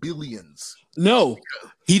lost billions. No,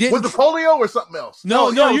 he didn't. Was the polio or something else? No,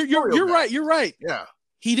 you're right. You're right. Yeah.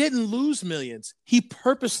 He didn't lose millions. He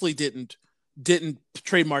purposely didn't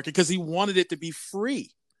trademark it because he wanted it to be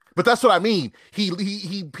free. But that's what I mean. He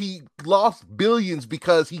lost billions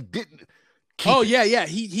because he didn't keep Oh it. yeah.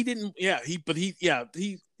 He didn't. Yeah.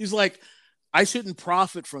 He's like, I shouldn't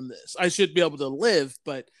profit from this. I should be able to live,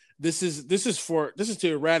 but this is to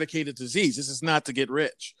eradicate a disease. This is not to get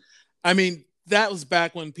rich. I mean, that was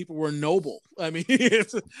back when people were noble. I mean,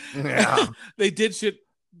 Yeah. they did shit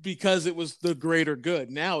because it was the greater good.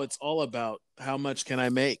 Now it's all about how much can I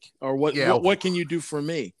make, or what can you do for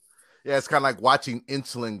me? Yeah, it's kind of like watching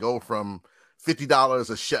insulin go from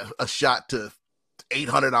 $50 a shot to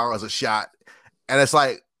 $800 a shot, and it's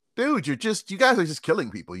like, dude, you guys are just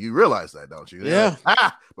killing people. You realize that, don't you? Yeah.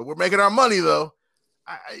 Like, but we're making our money though.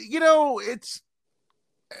 It's.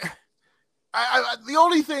 The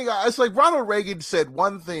only thing it's like Ronald Reagan said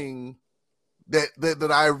one thing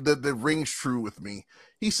that rings true with me.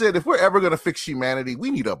 He said, if we're ever going to fix humanity,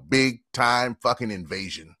 we need a big time fucking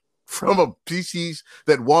invasion from a species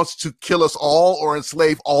that wants to kill us all or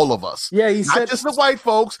enslave all of us. Yeah, he not said just the white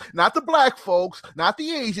folks, not the black folks, not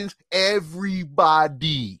the Asians,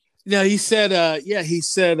 everybody. No, he said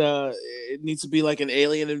it needs to be like an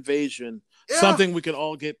alien invasion. Yeah. Something we can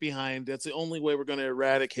all get behind. That's the only way we're going to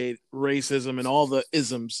eradicate racism and all the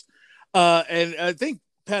isms. And I think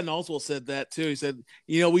Patton Oswalt said that too. He said,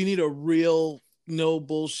 we need a real no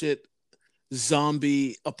bullshit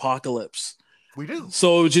zombie apocalypse. We do.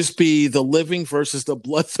 So it would just be the living versus the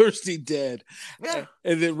bloodthirsty dead. Yeah.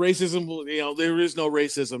 And then racism, there is no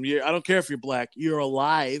racism. I don't care if you're black, you're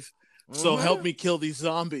alive. So help me kill these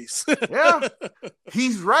zombies. Yeah,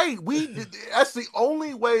 he's right. That's the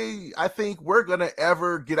only way I think we're going to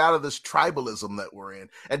ever get out of this tribalism that we're in.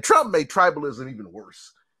 And Trump made tribalism even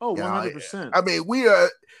worse. Oh, 100%. I mean, we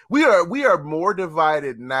are more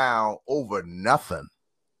divided now over nothing.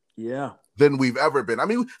 Yeah. Than we've ever been. I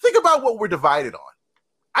mean, think about what we're divided on.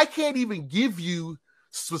 I can't even give you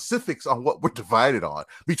specifics on what we're divided on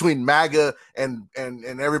between MAGA and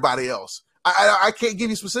everybody else. I can't give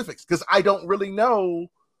you specifics because I don't really know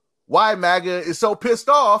why MAGA is so pissed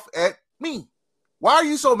off at me. Why are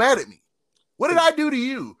you so mad at me? What did I do to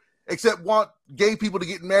you except want gay people to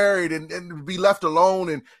get married and be left alone,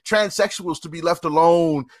 and transsexuals to be left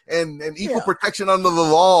alone, and equal protection under the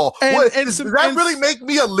law? Does that really make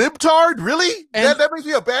me a libtard? Really? That makes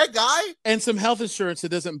me a bad guy? And some health insurance that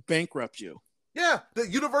doesn't bankrupt you. Yeah, the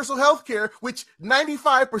universal health care, which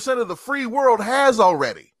 95% of the free world has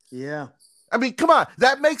already. Yeah. I mean, come on.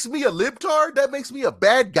 That makes me a libtard? That makes me a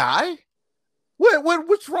bad guy?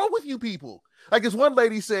 What's wrong with you people? Like, as one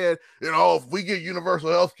lady said, if we get universal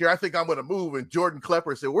health care, I think I'm going to move. And Jordan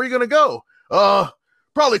Klepper said, where are you going to go?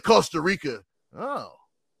 Probably Costa Rica. Oh,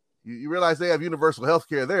 you realize they have universal health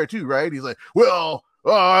care there too, right? He's like, well,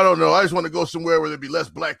 I don't know. I just want to go somewhere where there'd be less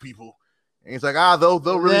black people. And he's like, they'll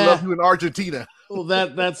really love you in Argentina. Well,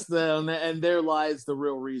 that's and there lies the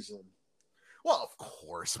real reason. Well, of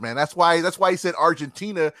course, man. That's why he said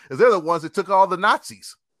Argentina, is they're the ones that took all the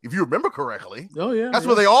Nazis, if you remember correctly. Oh yeah, that's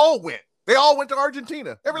where they all went. They all went to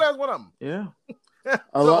Argentina. Every last one of them. Yeah,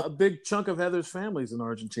 a big chunk of Heather's family's in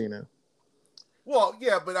Argentina. Well,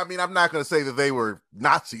 yeah, but I mean, I'm not going to say that they were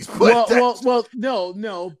Nazis. But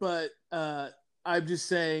no, but I'm just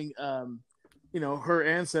saying, her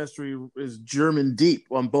ancestry is German deep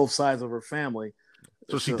on both sides of her family.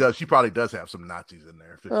 So she does. She probably does have some Nazis in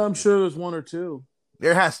there. I'm sure there's one or two.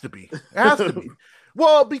 There has to be. There has to be.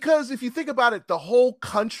 Well, because if you think about it, the whole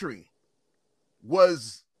country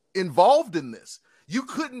was involved in this. You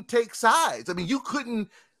couldn't take sides. I mean,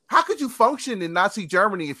 how could you function in Nazi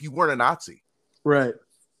Germany if you weren't a Nazi? Right.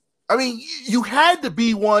 I mean, you had to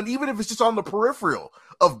be one, even if it's just on the peripheral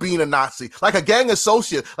of being a Nazi, like a gang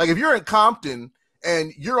associate. Like if you're in Compton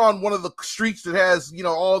and you're on one of the streets that has,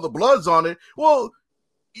 all the Bloods on it, well,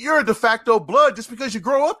 you're a de facto Blood just because you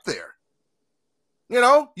grow up there.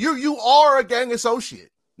 You are a gang associate.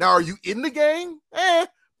 Now, are you in the gang?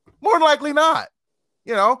 More than likely not.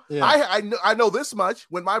 Yeah. I know this much.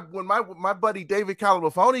 When my buddy David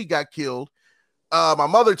Calamafoni got killed, my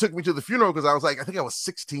mother took me to the funeral because I think I was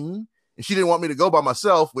 16, and she didn't want me to go by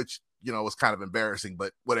myself, which was kind of embarrassing,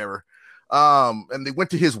 but whatever. And they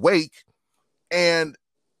went to his wake, and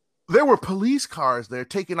there were police cars there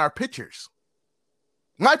taking our pictures.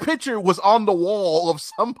 My picture was on the wall of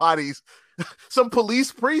some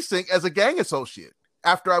police precinct as a gang associate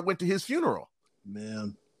after I went to his funeral.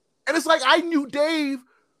 Man. And it's like, I knew Dave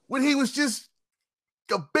when he was just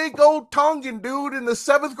a big old Tongan dude in the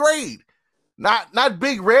 7th grade. Not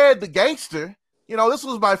Big Red, the gangster. This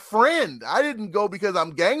was my friend. I didn't go because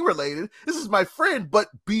I'm gang related. This is my friend, but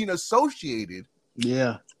being associated.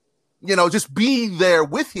 Yeah. Just being there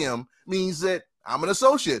with him means that I'm an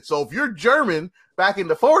associate. So if you're German back in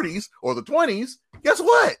the 40s or the 20s, guess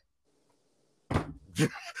what?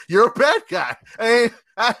 You're a bad guy.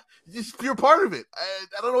 You're part of it.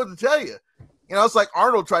 I don't know what to tell you. You know, it's like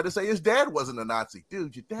Arnold tried to say his dad wasn't a Nazi.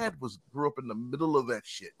 Dude, your dad grew up in the middle of that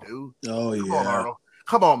shit, dude. Oh, Come on, Arnold.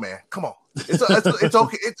 Come on, man. Come on. It's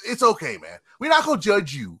okay. It's okay, man. We're not going to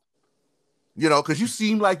judge you, you know, because you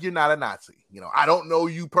seem like you're not a Nazi. You know, I don't know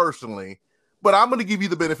you personally, but I'm going to give you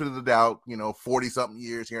the benefit of the doubt. You know, 40-something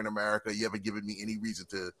years here in America, you haven't given me any reason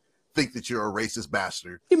to think that you're a racist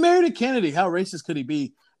bastard. He married a Kennedy. How racist could he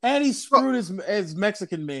be? And he screwed his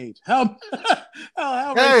Mexican maid. How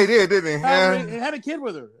yeah, he did, didn't he? Yeah. He had a kid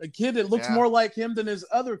with her. A kid that looks more like him than his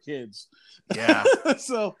other kids. Yeah.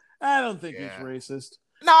 So I don't think he's racist.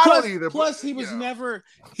 No, I don't either. Plus, he was never.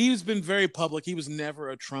 He's been very public. He was never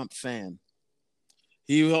a Trump fan.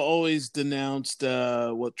 He always denounced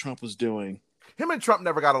what Trump was doing. Him and Trump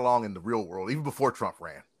never got along in the real world, even before Trump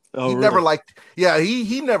ran. Oh, he really? never liked. Yeah,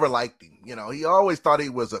 he never liked him. You know, he always thought he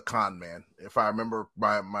was a con man. If I remember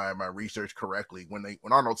my research correctly, when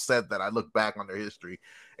Arnold said that, I looked back on their history,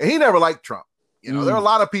 and he never liked Trump. You know, there are a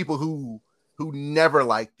lot of people who never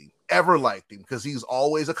liked him, ever liked him, because he's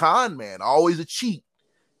always a con man, always a cheat.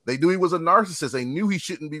 They knew he was a narcissist. They knew he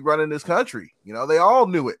shouldn't be running this country. You know, they all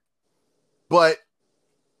knew it. But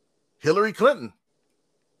Hillary Clinton,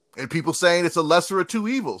 and people saying it's a lesser of two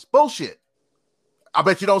evils. Bullshit. I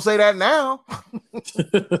bet you don't say that now.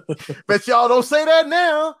 Bet y'all don't say that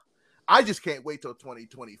now. I just can't wait till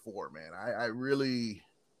 2024, man. I really...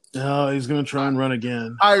 Oh, he's going to try and run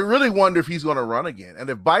again. I really wonder if he's going to run again. And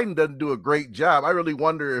if Biden doesn't do a great job, I really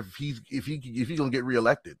wonder if he's going to get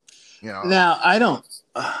reelected. You know. Now, I don't...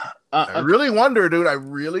 I really wonder, dude. I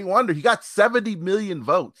really wonder. He got 70 million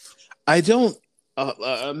votes. I don't...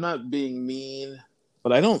 I'm not being mean,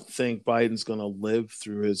 but I don't think Biden's going to live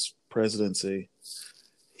through his presidency.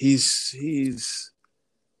 He's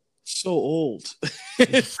so old.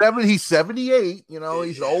 He's 78. You know,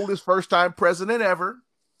 he's the oldest first-time president ever.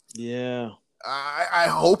 Yeah. I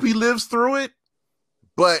hope he lives through it,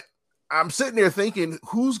 but I'm sitting there thinking,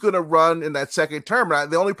 who's going to run in that second term? And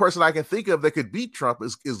the only person I can think of that could beat Trump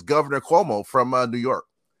is Governor Cuomo from New York.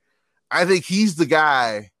 I think he's the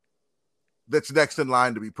guy that's next in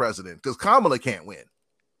line to be president, because Kamala can't win.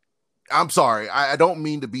 I'm sorry. I don't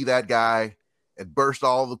mean to be that guy and burst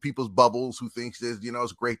all the people's bubbles who thinks that, you know,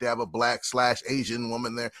 it's great to have a black/Asian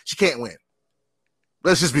woman there. She can't win.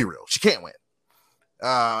 Let's just be real. She can't win.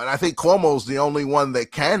 And I think Cuomo's the only one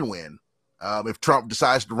that can win if Trump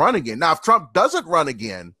decides to run again. Now, if Trump doesn't run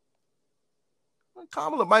again,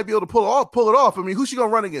 Kamala might be able to pull it off. I mean, who's she going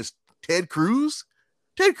to run against? Ted Cruz?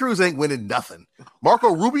 Ted Cruz ain't winning nothing.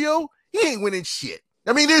 Marco Rubio? He ain't winning shit.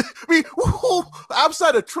 I mean, who,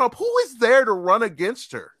 outside of Trump, who is there to run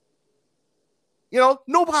against her? You know,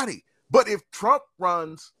 nobody. But if Trump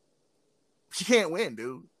runs, she can't win,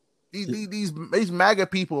 dude. These MAGA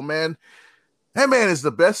people, man. That man is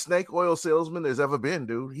the best snake oil salesman there's ever been,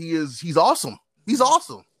 dude. He's awesome. He's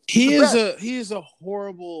awesome. He is a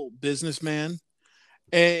horrible businessman.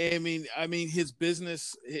 I mean, his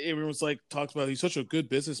business. Everyone's like talks about. He's such a good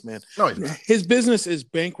businessman. No, he's not. His business is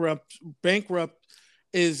bankrupt. Bankrupt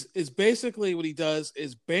is basically what he does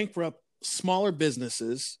is bankrupt smaller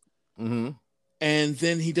businesses. Mm-hmm. And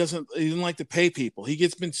then he doesn't like to pay people. He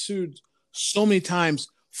gets been sued so many times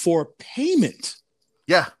for payment.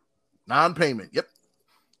 Yeah, non-payment. Yep,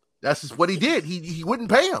 that's just what he did. He wouldn't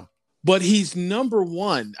pay him. But he's number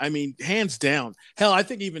one. I mean, hands down. Hell, I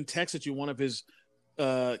think he even texted you one of his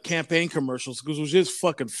campaign commercials because it was just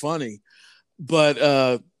fucking funny.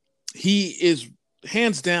 But he is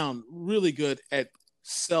hands down really good at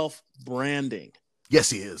self-branding. Yes,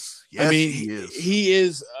 he is. Yes, I mean, he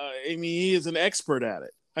is. He is an expert at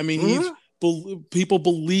it. I mean, people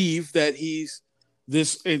believe that he's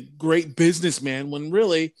this great businessman when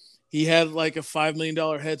really he had like a $5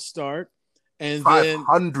 million head start, and then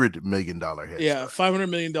 $500 million head. Yeah, $500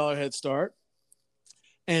 million head start,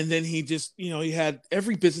 and then he just he had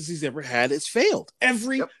every business he's ever had has failed.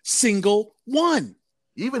 Every single one.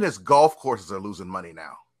 Even his golf courses are losing money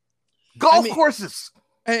now. Golf courses.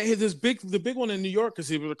 And the big one in New York, because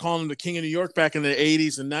he was calling him the king of New York back in the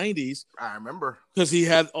 80s and 90s. I remember. Because he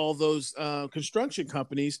had all those construction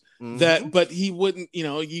companies but he wouldn't,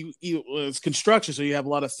 it's construction. So you have a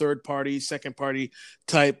lot of third party, second party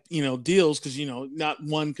type, deals. Because, not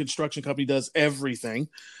one construction company does everything.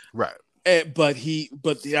 Right. But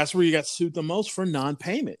that's where you got sued the most for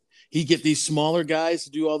non-payment. He get these smaller guys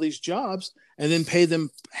to do all these jobs and then pay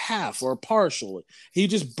them half or partial. He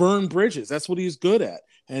just burned bridges. That's what he's good at.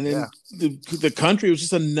 And then the country was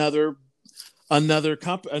just another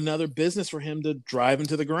business for him to drive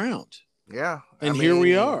into the ground. Yeah. And here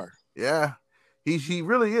we are. Yeah. He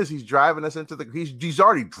really is. He's driving us into the. He's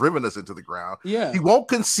already driven us into the ground. Yeah. He won't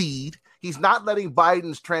concede. He's not letting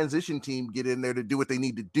Biden's transition team get in there to do what they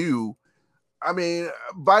need to do. I mean,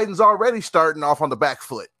 Biden's already starting off on the back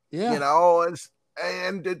foot. Yeah. You know,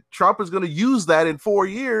 and Trump is going to use that in 4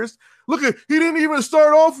 years. Look at, he didn't even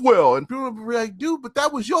start off well, and people will be like, dude, but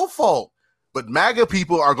that was your fault. But MAGA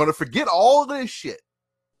people are going to forget all of this shit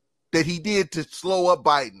that he did to slow up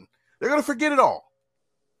Biden. They're going to forget it all.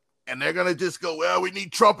 And they're going to just go, well, we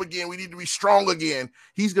need Trump again. We need to be strong again.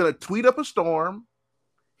 He's going to tweet up a storm.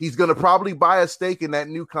 He's going to probably buy a stake in that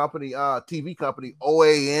new company, TV company,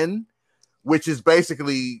 OAN, which is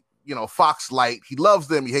basically, you know, Fox Light. He loves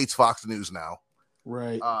them. He hates Fox News now.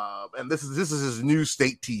 Right. And this is his new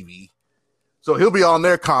state TV. So he'll be on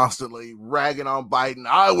there constantly ragging on Biden.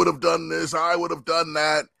 I would have done this. I would have done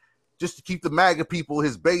that, just to keep the MAGA people,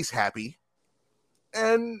 his base, happy.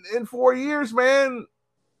 And in 4 years, man,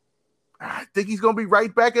 I think he's going to be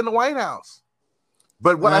right back in the White House.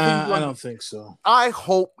 But what I don't think so. I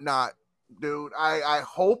hope not, dude. I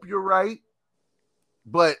hope you're right,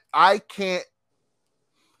 but I can't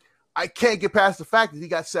get past the fact that he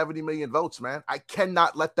got 70 million votes, man. I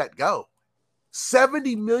cannot let that go.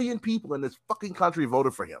 70 million people in this fucking country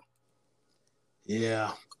voted for him.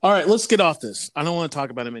 Yeah. All right, let's get off this. I don't want to talk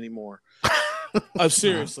about him anymore.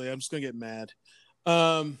 Seriously, I'm just going to get mad.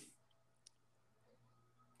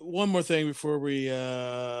 One more thing before we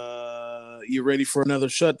you ready for another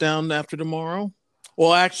shutdown after tomorrow?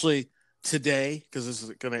 Well, actually today, because this is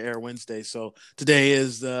going to air Wednesday. So today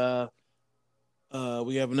is we have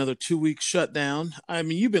another 2-week shutdown. I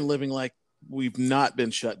mean, you've been living like we've not been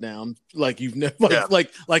shut down, like you've never,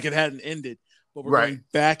 like it hadn't ended. But we're going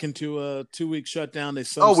back into a 2-week shutdown.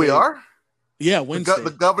 We are? Yeah, Wednesday. The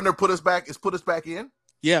governor put us back in?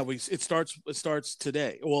 Yeah, it starts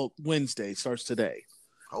today. Well, Wednesday starts today.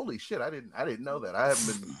 Holy shit, I didn't know that. I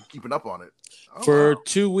haven't been keeping up on it. For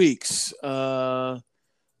 2 weeks. But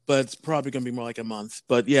it's probably going to be more like a month.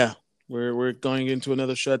 But yeah, we're going into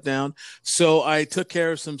another shutdown. So I took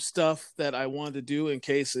care of some stuff that I wanted to do in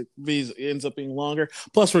case it ends up being longer.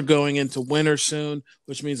 Plus, we're going into winter soon,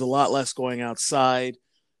 which means a lot less going outside.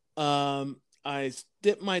 I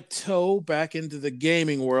dipped my toe back into the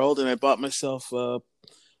gaming world, and I bought myself a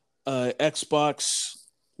Xbox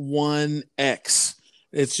One X.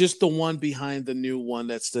 It's just the one behind the new one.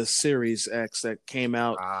 That's the Series X that came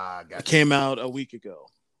out. Came out a week ago.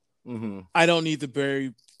 Mm-hmm. I don't need the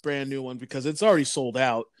very brand new one because it's already sold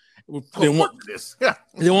out. There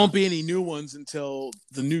won't be any new ones until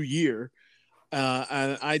the new year.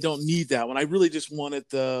 And I don't need that one. I really just wanted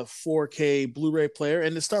the 4K Blu-ray player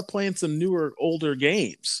and to start playing some older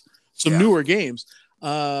games. Newer games.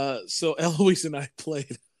 So Eloise and I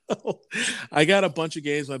played. I got a bunch of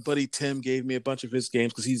games. My buddy Tim gave me a bunch of his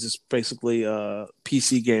games because he's just basically a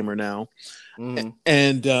PC gamer now. Mm-hmm.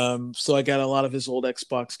 And so I got a lot of his old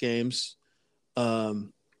Xbox games.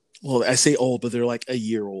 Well, I say old, but they're like a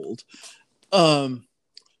year old. And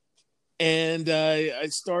I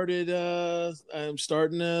started. I'm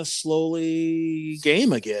starting to slowly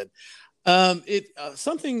game again.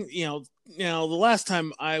 Something Now the last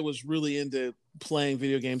time I was really into playing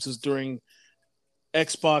video games was during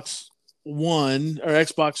Xbox One or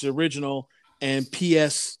Xbox original and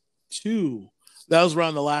PS2. That was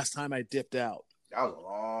around the last time I dipped out. That was a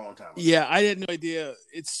long time ago. Yeah, I had no idea.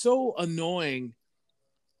 It's so annoying.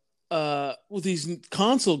 With these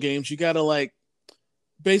console games, you gotta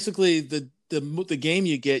basically the game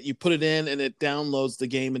you get, you put it in and it downloads the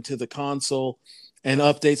game into the console and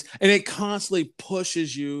updates, and it constantly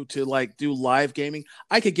pushes you to do live gaming.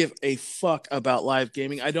 I could give a fuck about live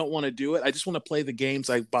gaming. I don't want to do it. I just want to play the games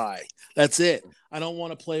I buy. That's it. I don't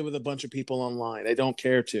want to play with a bunch of people online. I don't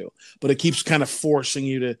care to, but it keeps kind of forcing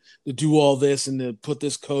you to do all this and to put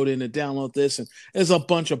this code in and download this. And it's a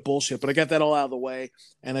bunch of bullshit, but I got that all out of the way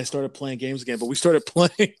and I started playing games again, but we started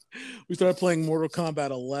playing Mortal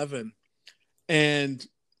Kombat 11 and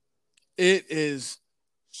it is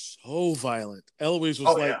so violent. Eloise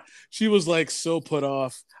was she was so put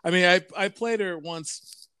off. I mean, I played her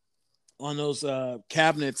once on those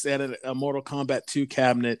cabinets. They had a Mortal Kombat 2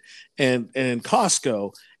 cabinet and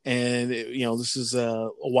Costco. And this is a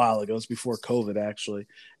while ago. It's before COVID actually.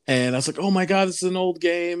 And I was like, oh my God, this is an old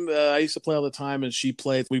game. I used to play all the time and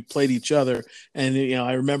we played each other. And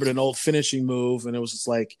I remembered an old finishing move and it was just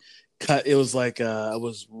it was I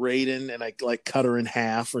was Raiden and I cut her in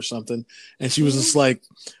half or something. And she was just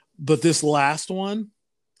but this last one,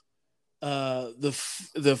 we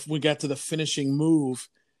got to the finishing move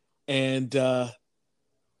and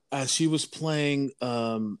she was playing,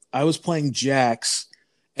 I was playing Jax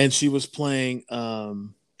and she was playing,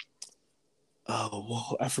 oh,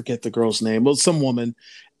 well, I forget the girl's name. Well, some woman,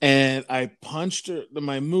 and I punched her.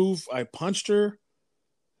 I punched her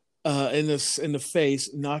in the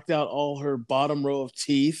face, knocked out all her bottom row of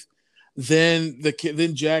teeth. Then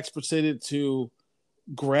Jax proceeded to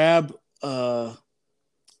grab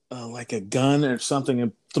like a gun or something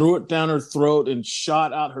and threw it down her throat and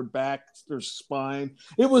shot out her back, her spine.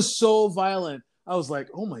 It was so violent. I was like,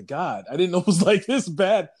 oh my God, I didn't know it was like this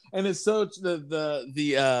bad. And it's so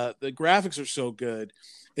the graphics are so good.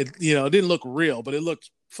 It didn't look real, but it looked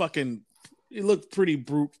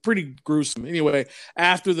pretty gruesome. Anyway,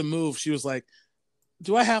 after the move, she was like,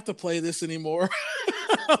 do I have to play this anymore?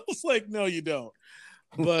 I was like, no, you don't.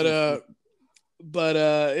 But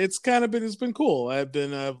it's been cool. I've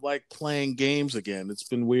been like playing games again. It's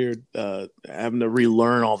been weird having to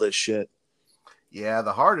relearn all this shit. Yeah,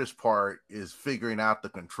 the hardest part is figuring out the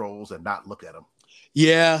controls and not look at them.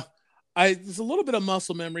 Yeah, there's a little bit of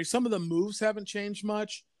muscle memory. Some of the moves haven't changed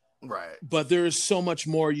much, right? But there is so much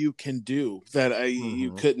more you can do that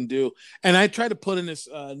you couldn't do. And I tried to put in this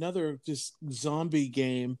this zombie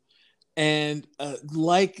game, and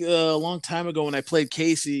like a long time ago when I played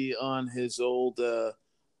Casey on his old it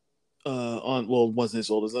wasn't his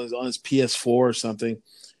old, it was on his PS4 or something.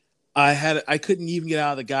 I couldn't even get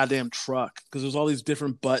out of the goddamn truck because there's all these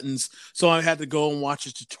different buttons. So I had to go and watch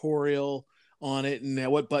a tutorial on it and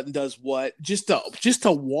what button does what just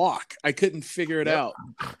to walk. I couldn't figure it out.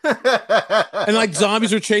 And like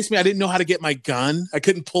zombies were chasing me. I didn't know how to get my gun. I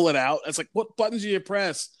couldn't pull it out. I was like, what buttons do you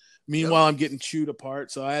press? Meanwhile, I'm getting chewed apart.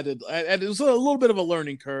 So it was a little bit of a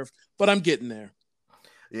learning curve, but I'm getting there.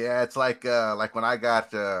 Yeah, it's like when I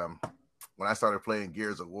got when I started playing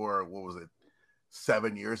Gears of War, what was it?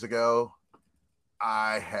 7 years ago,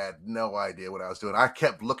 I had no idea what I was doing. I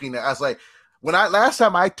kept looking at, I was like, last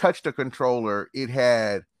time I touched a controller, it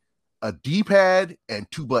had a D-pad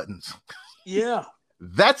and 2 buttons. Yeah.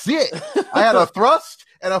 That's it. I had a thrust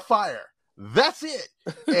and a fire. That's it.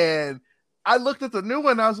 And I looked at the new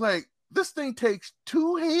one, I was like, this thing takes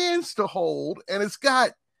 2 hands to hold, and it's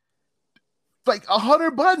got like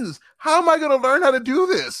 100 buttons. How am I going to learn how to do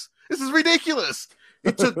this? This is ridiculous.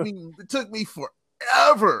 It took me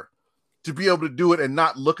forever to be able to do it and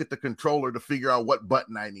not look at the controller to figure out what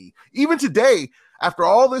button I need. Even today, after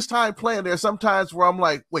all this time playing, there's sometimes where I'm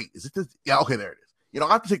like, wait, is it this? Yeah, okay, there it is. I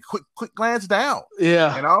have to take a quick glance down.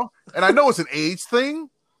 Yeah. And I know it's an age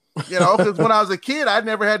thing, because when I was a kid, I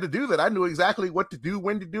never had to do that. I knew exactly what to do,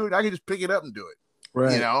 when to do it. I could just pick it up and do it.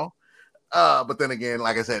 Right. But then again,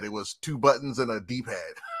 like I said, it was 2 buttons and a D-pad.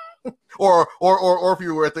 or if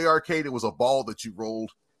you were at the arcade, it was a ball that you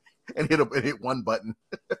rolled and hit one button,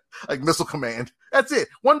 like Missile Command. That's it.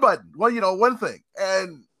 One button. Well, one thing.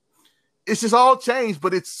 And it's just all changed,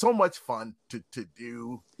 but it's so much fun to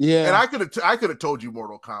do. Yeah. And I could have told you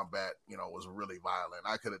Mortal Kombat, was really violent.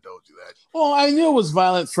 I could have told you that. Well, I knew it was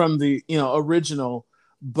violent from the, original,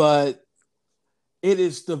 but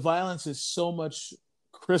the violence is so much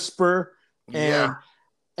crisper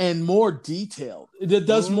and more detailed. It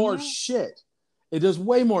does more shit. It does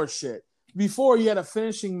way more shit. Before, you had a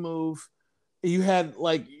finishing move, you had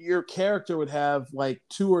like your character would have like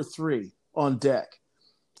 2 or 3 on deck.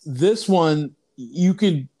 This one,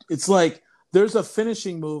 it's like there's a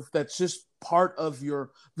finishing move that's just part of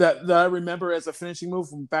that I remember as a finishing move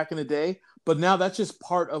from back in the day, but now that's just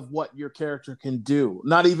part of what your character can do.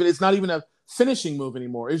 It's not even a finishing move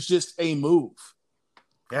anymore. It's just a move.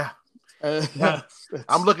 Yeah.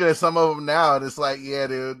 I'm looking at some of them now, and it's like, yeah,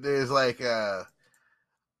 dude, there's like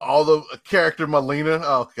all the character Melina.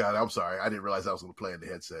 Oh God, I'm sorry, I didn't realize I was going to play in the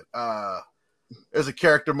headset. There's a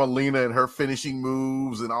character Melina and her finishing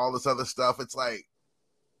moves and all this other stuff. It's like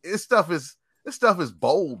this stuff is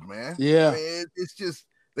bold, man. Yeah, it's just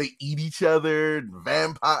they eat each other.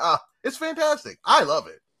 Vampire. It's fantastic. I love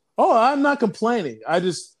it. Oh, I'm not complaining. I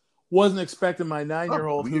just wasn't expecting my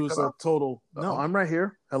 9-year-old who's a total. Uh-oh. No, I'm right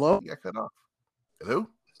here. Hello. You got cut off. Hello.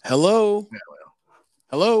 Hello. Yeah, well.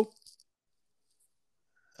 Hello.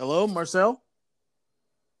 Hello, Marcel?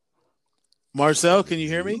 Marcel, can you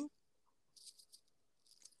hear me?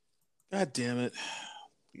 God damn it.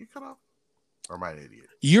 You cut off? Or am I an idiot?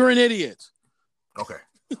 You're an idiot. Okay.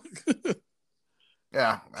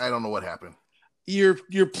 Yeah, I don't know what happened.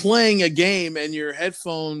 You're playing a game and your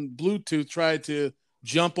headphone Bluetooth tried to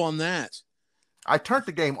jump on that. I turned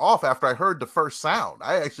the game off after I heard the first sound.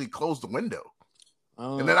 I actually closed the window.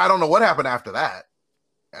 And then I don't know what happened after that.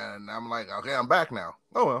 And I'm like, okay, I'm back now.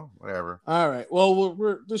 Oh, well, whatever. All right. Well,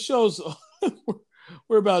 the show's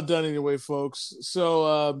we're about done anyway, folks.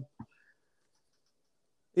 So,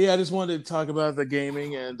 I just wanted to talk about the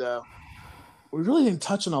gaming, and we really didn't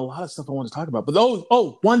touch on a lot of stuff I wanted to talk about. But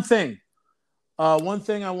one thing, One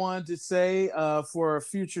thing I wanted to say for a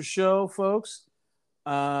future show, folks,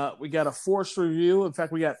 we got a forced review. In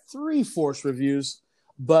fact, we got 3 forced reviews,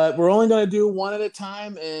 but we're only going to do one at a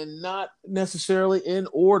time and not necessarily in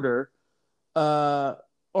order.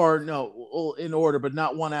 Or no, in order, but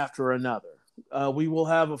not one after another. We will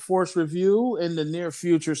have a forced review in the near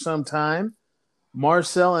future sometime.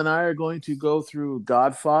 Marcel and I are going to go through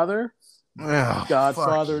Godfather,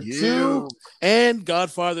 Godfather 2, and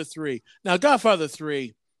Godfather 3. Now, Godfather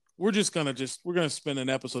 3, we're gonna spend an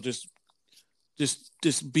episode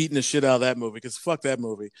just beating the shit out of that movie because fuck that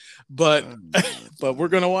movie. But but we're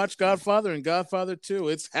gonna watch Godfather and Godfather 2.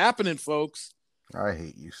 It's happening, folks. I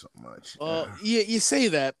hate you so much. You say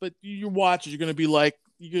that, but you watch it, you're gonna be like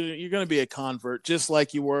you're gonna be a convert, just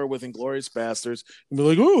like you were with Inglourious Basterds. You'll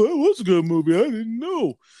be like, oh, that was a good movie. I didn't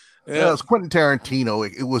know. Yeah, it was Quentin Tarantino.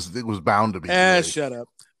 It was bound to be. Shut up.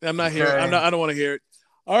 I'm not here. I don't want to hear it.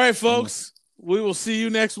 All right, folks. We will see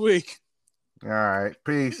you next week. All right.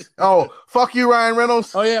 Peace. Oh, fuck you, Ryan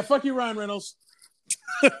Reynolds. Oh yeah, fuck you, Ryan Reynolds.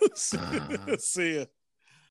 See ya.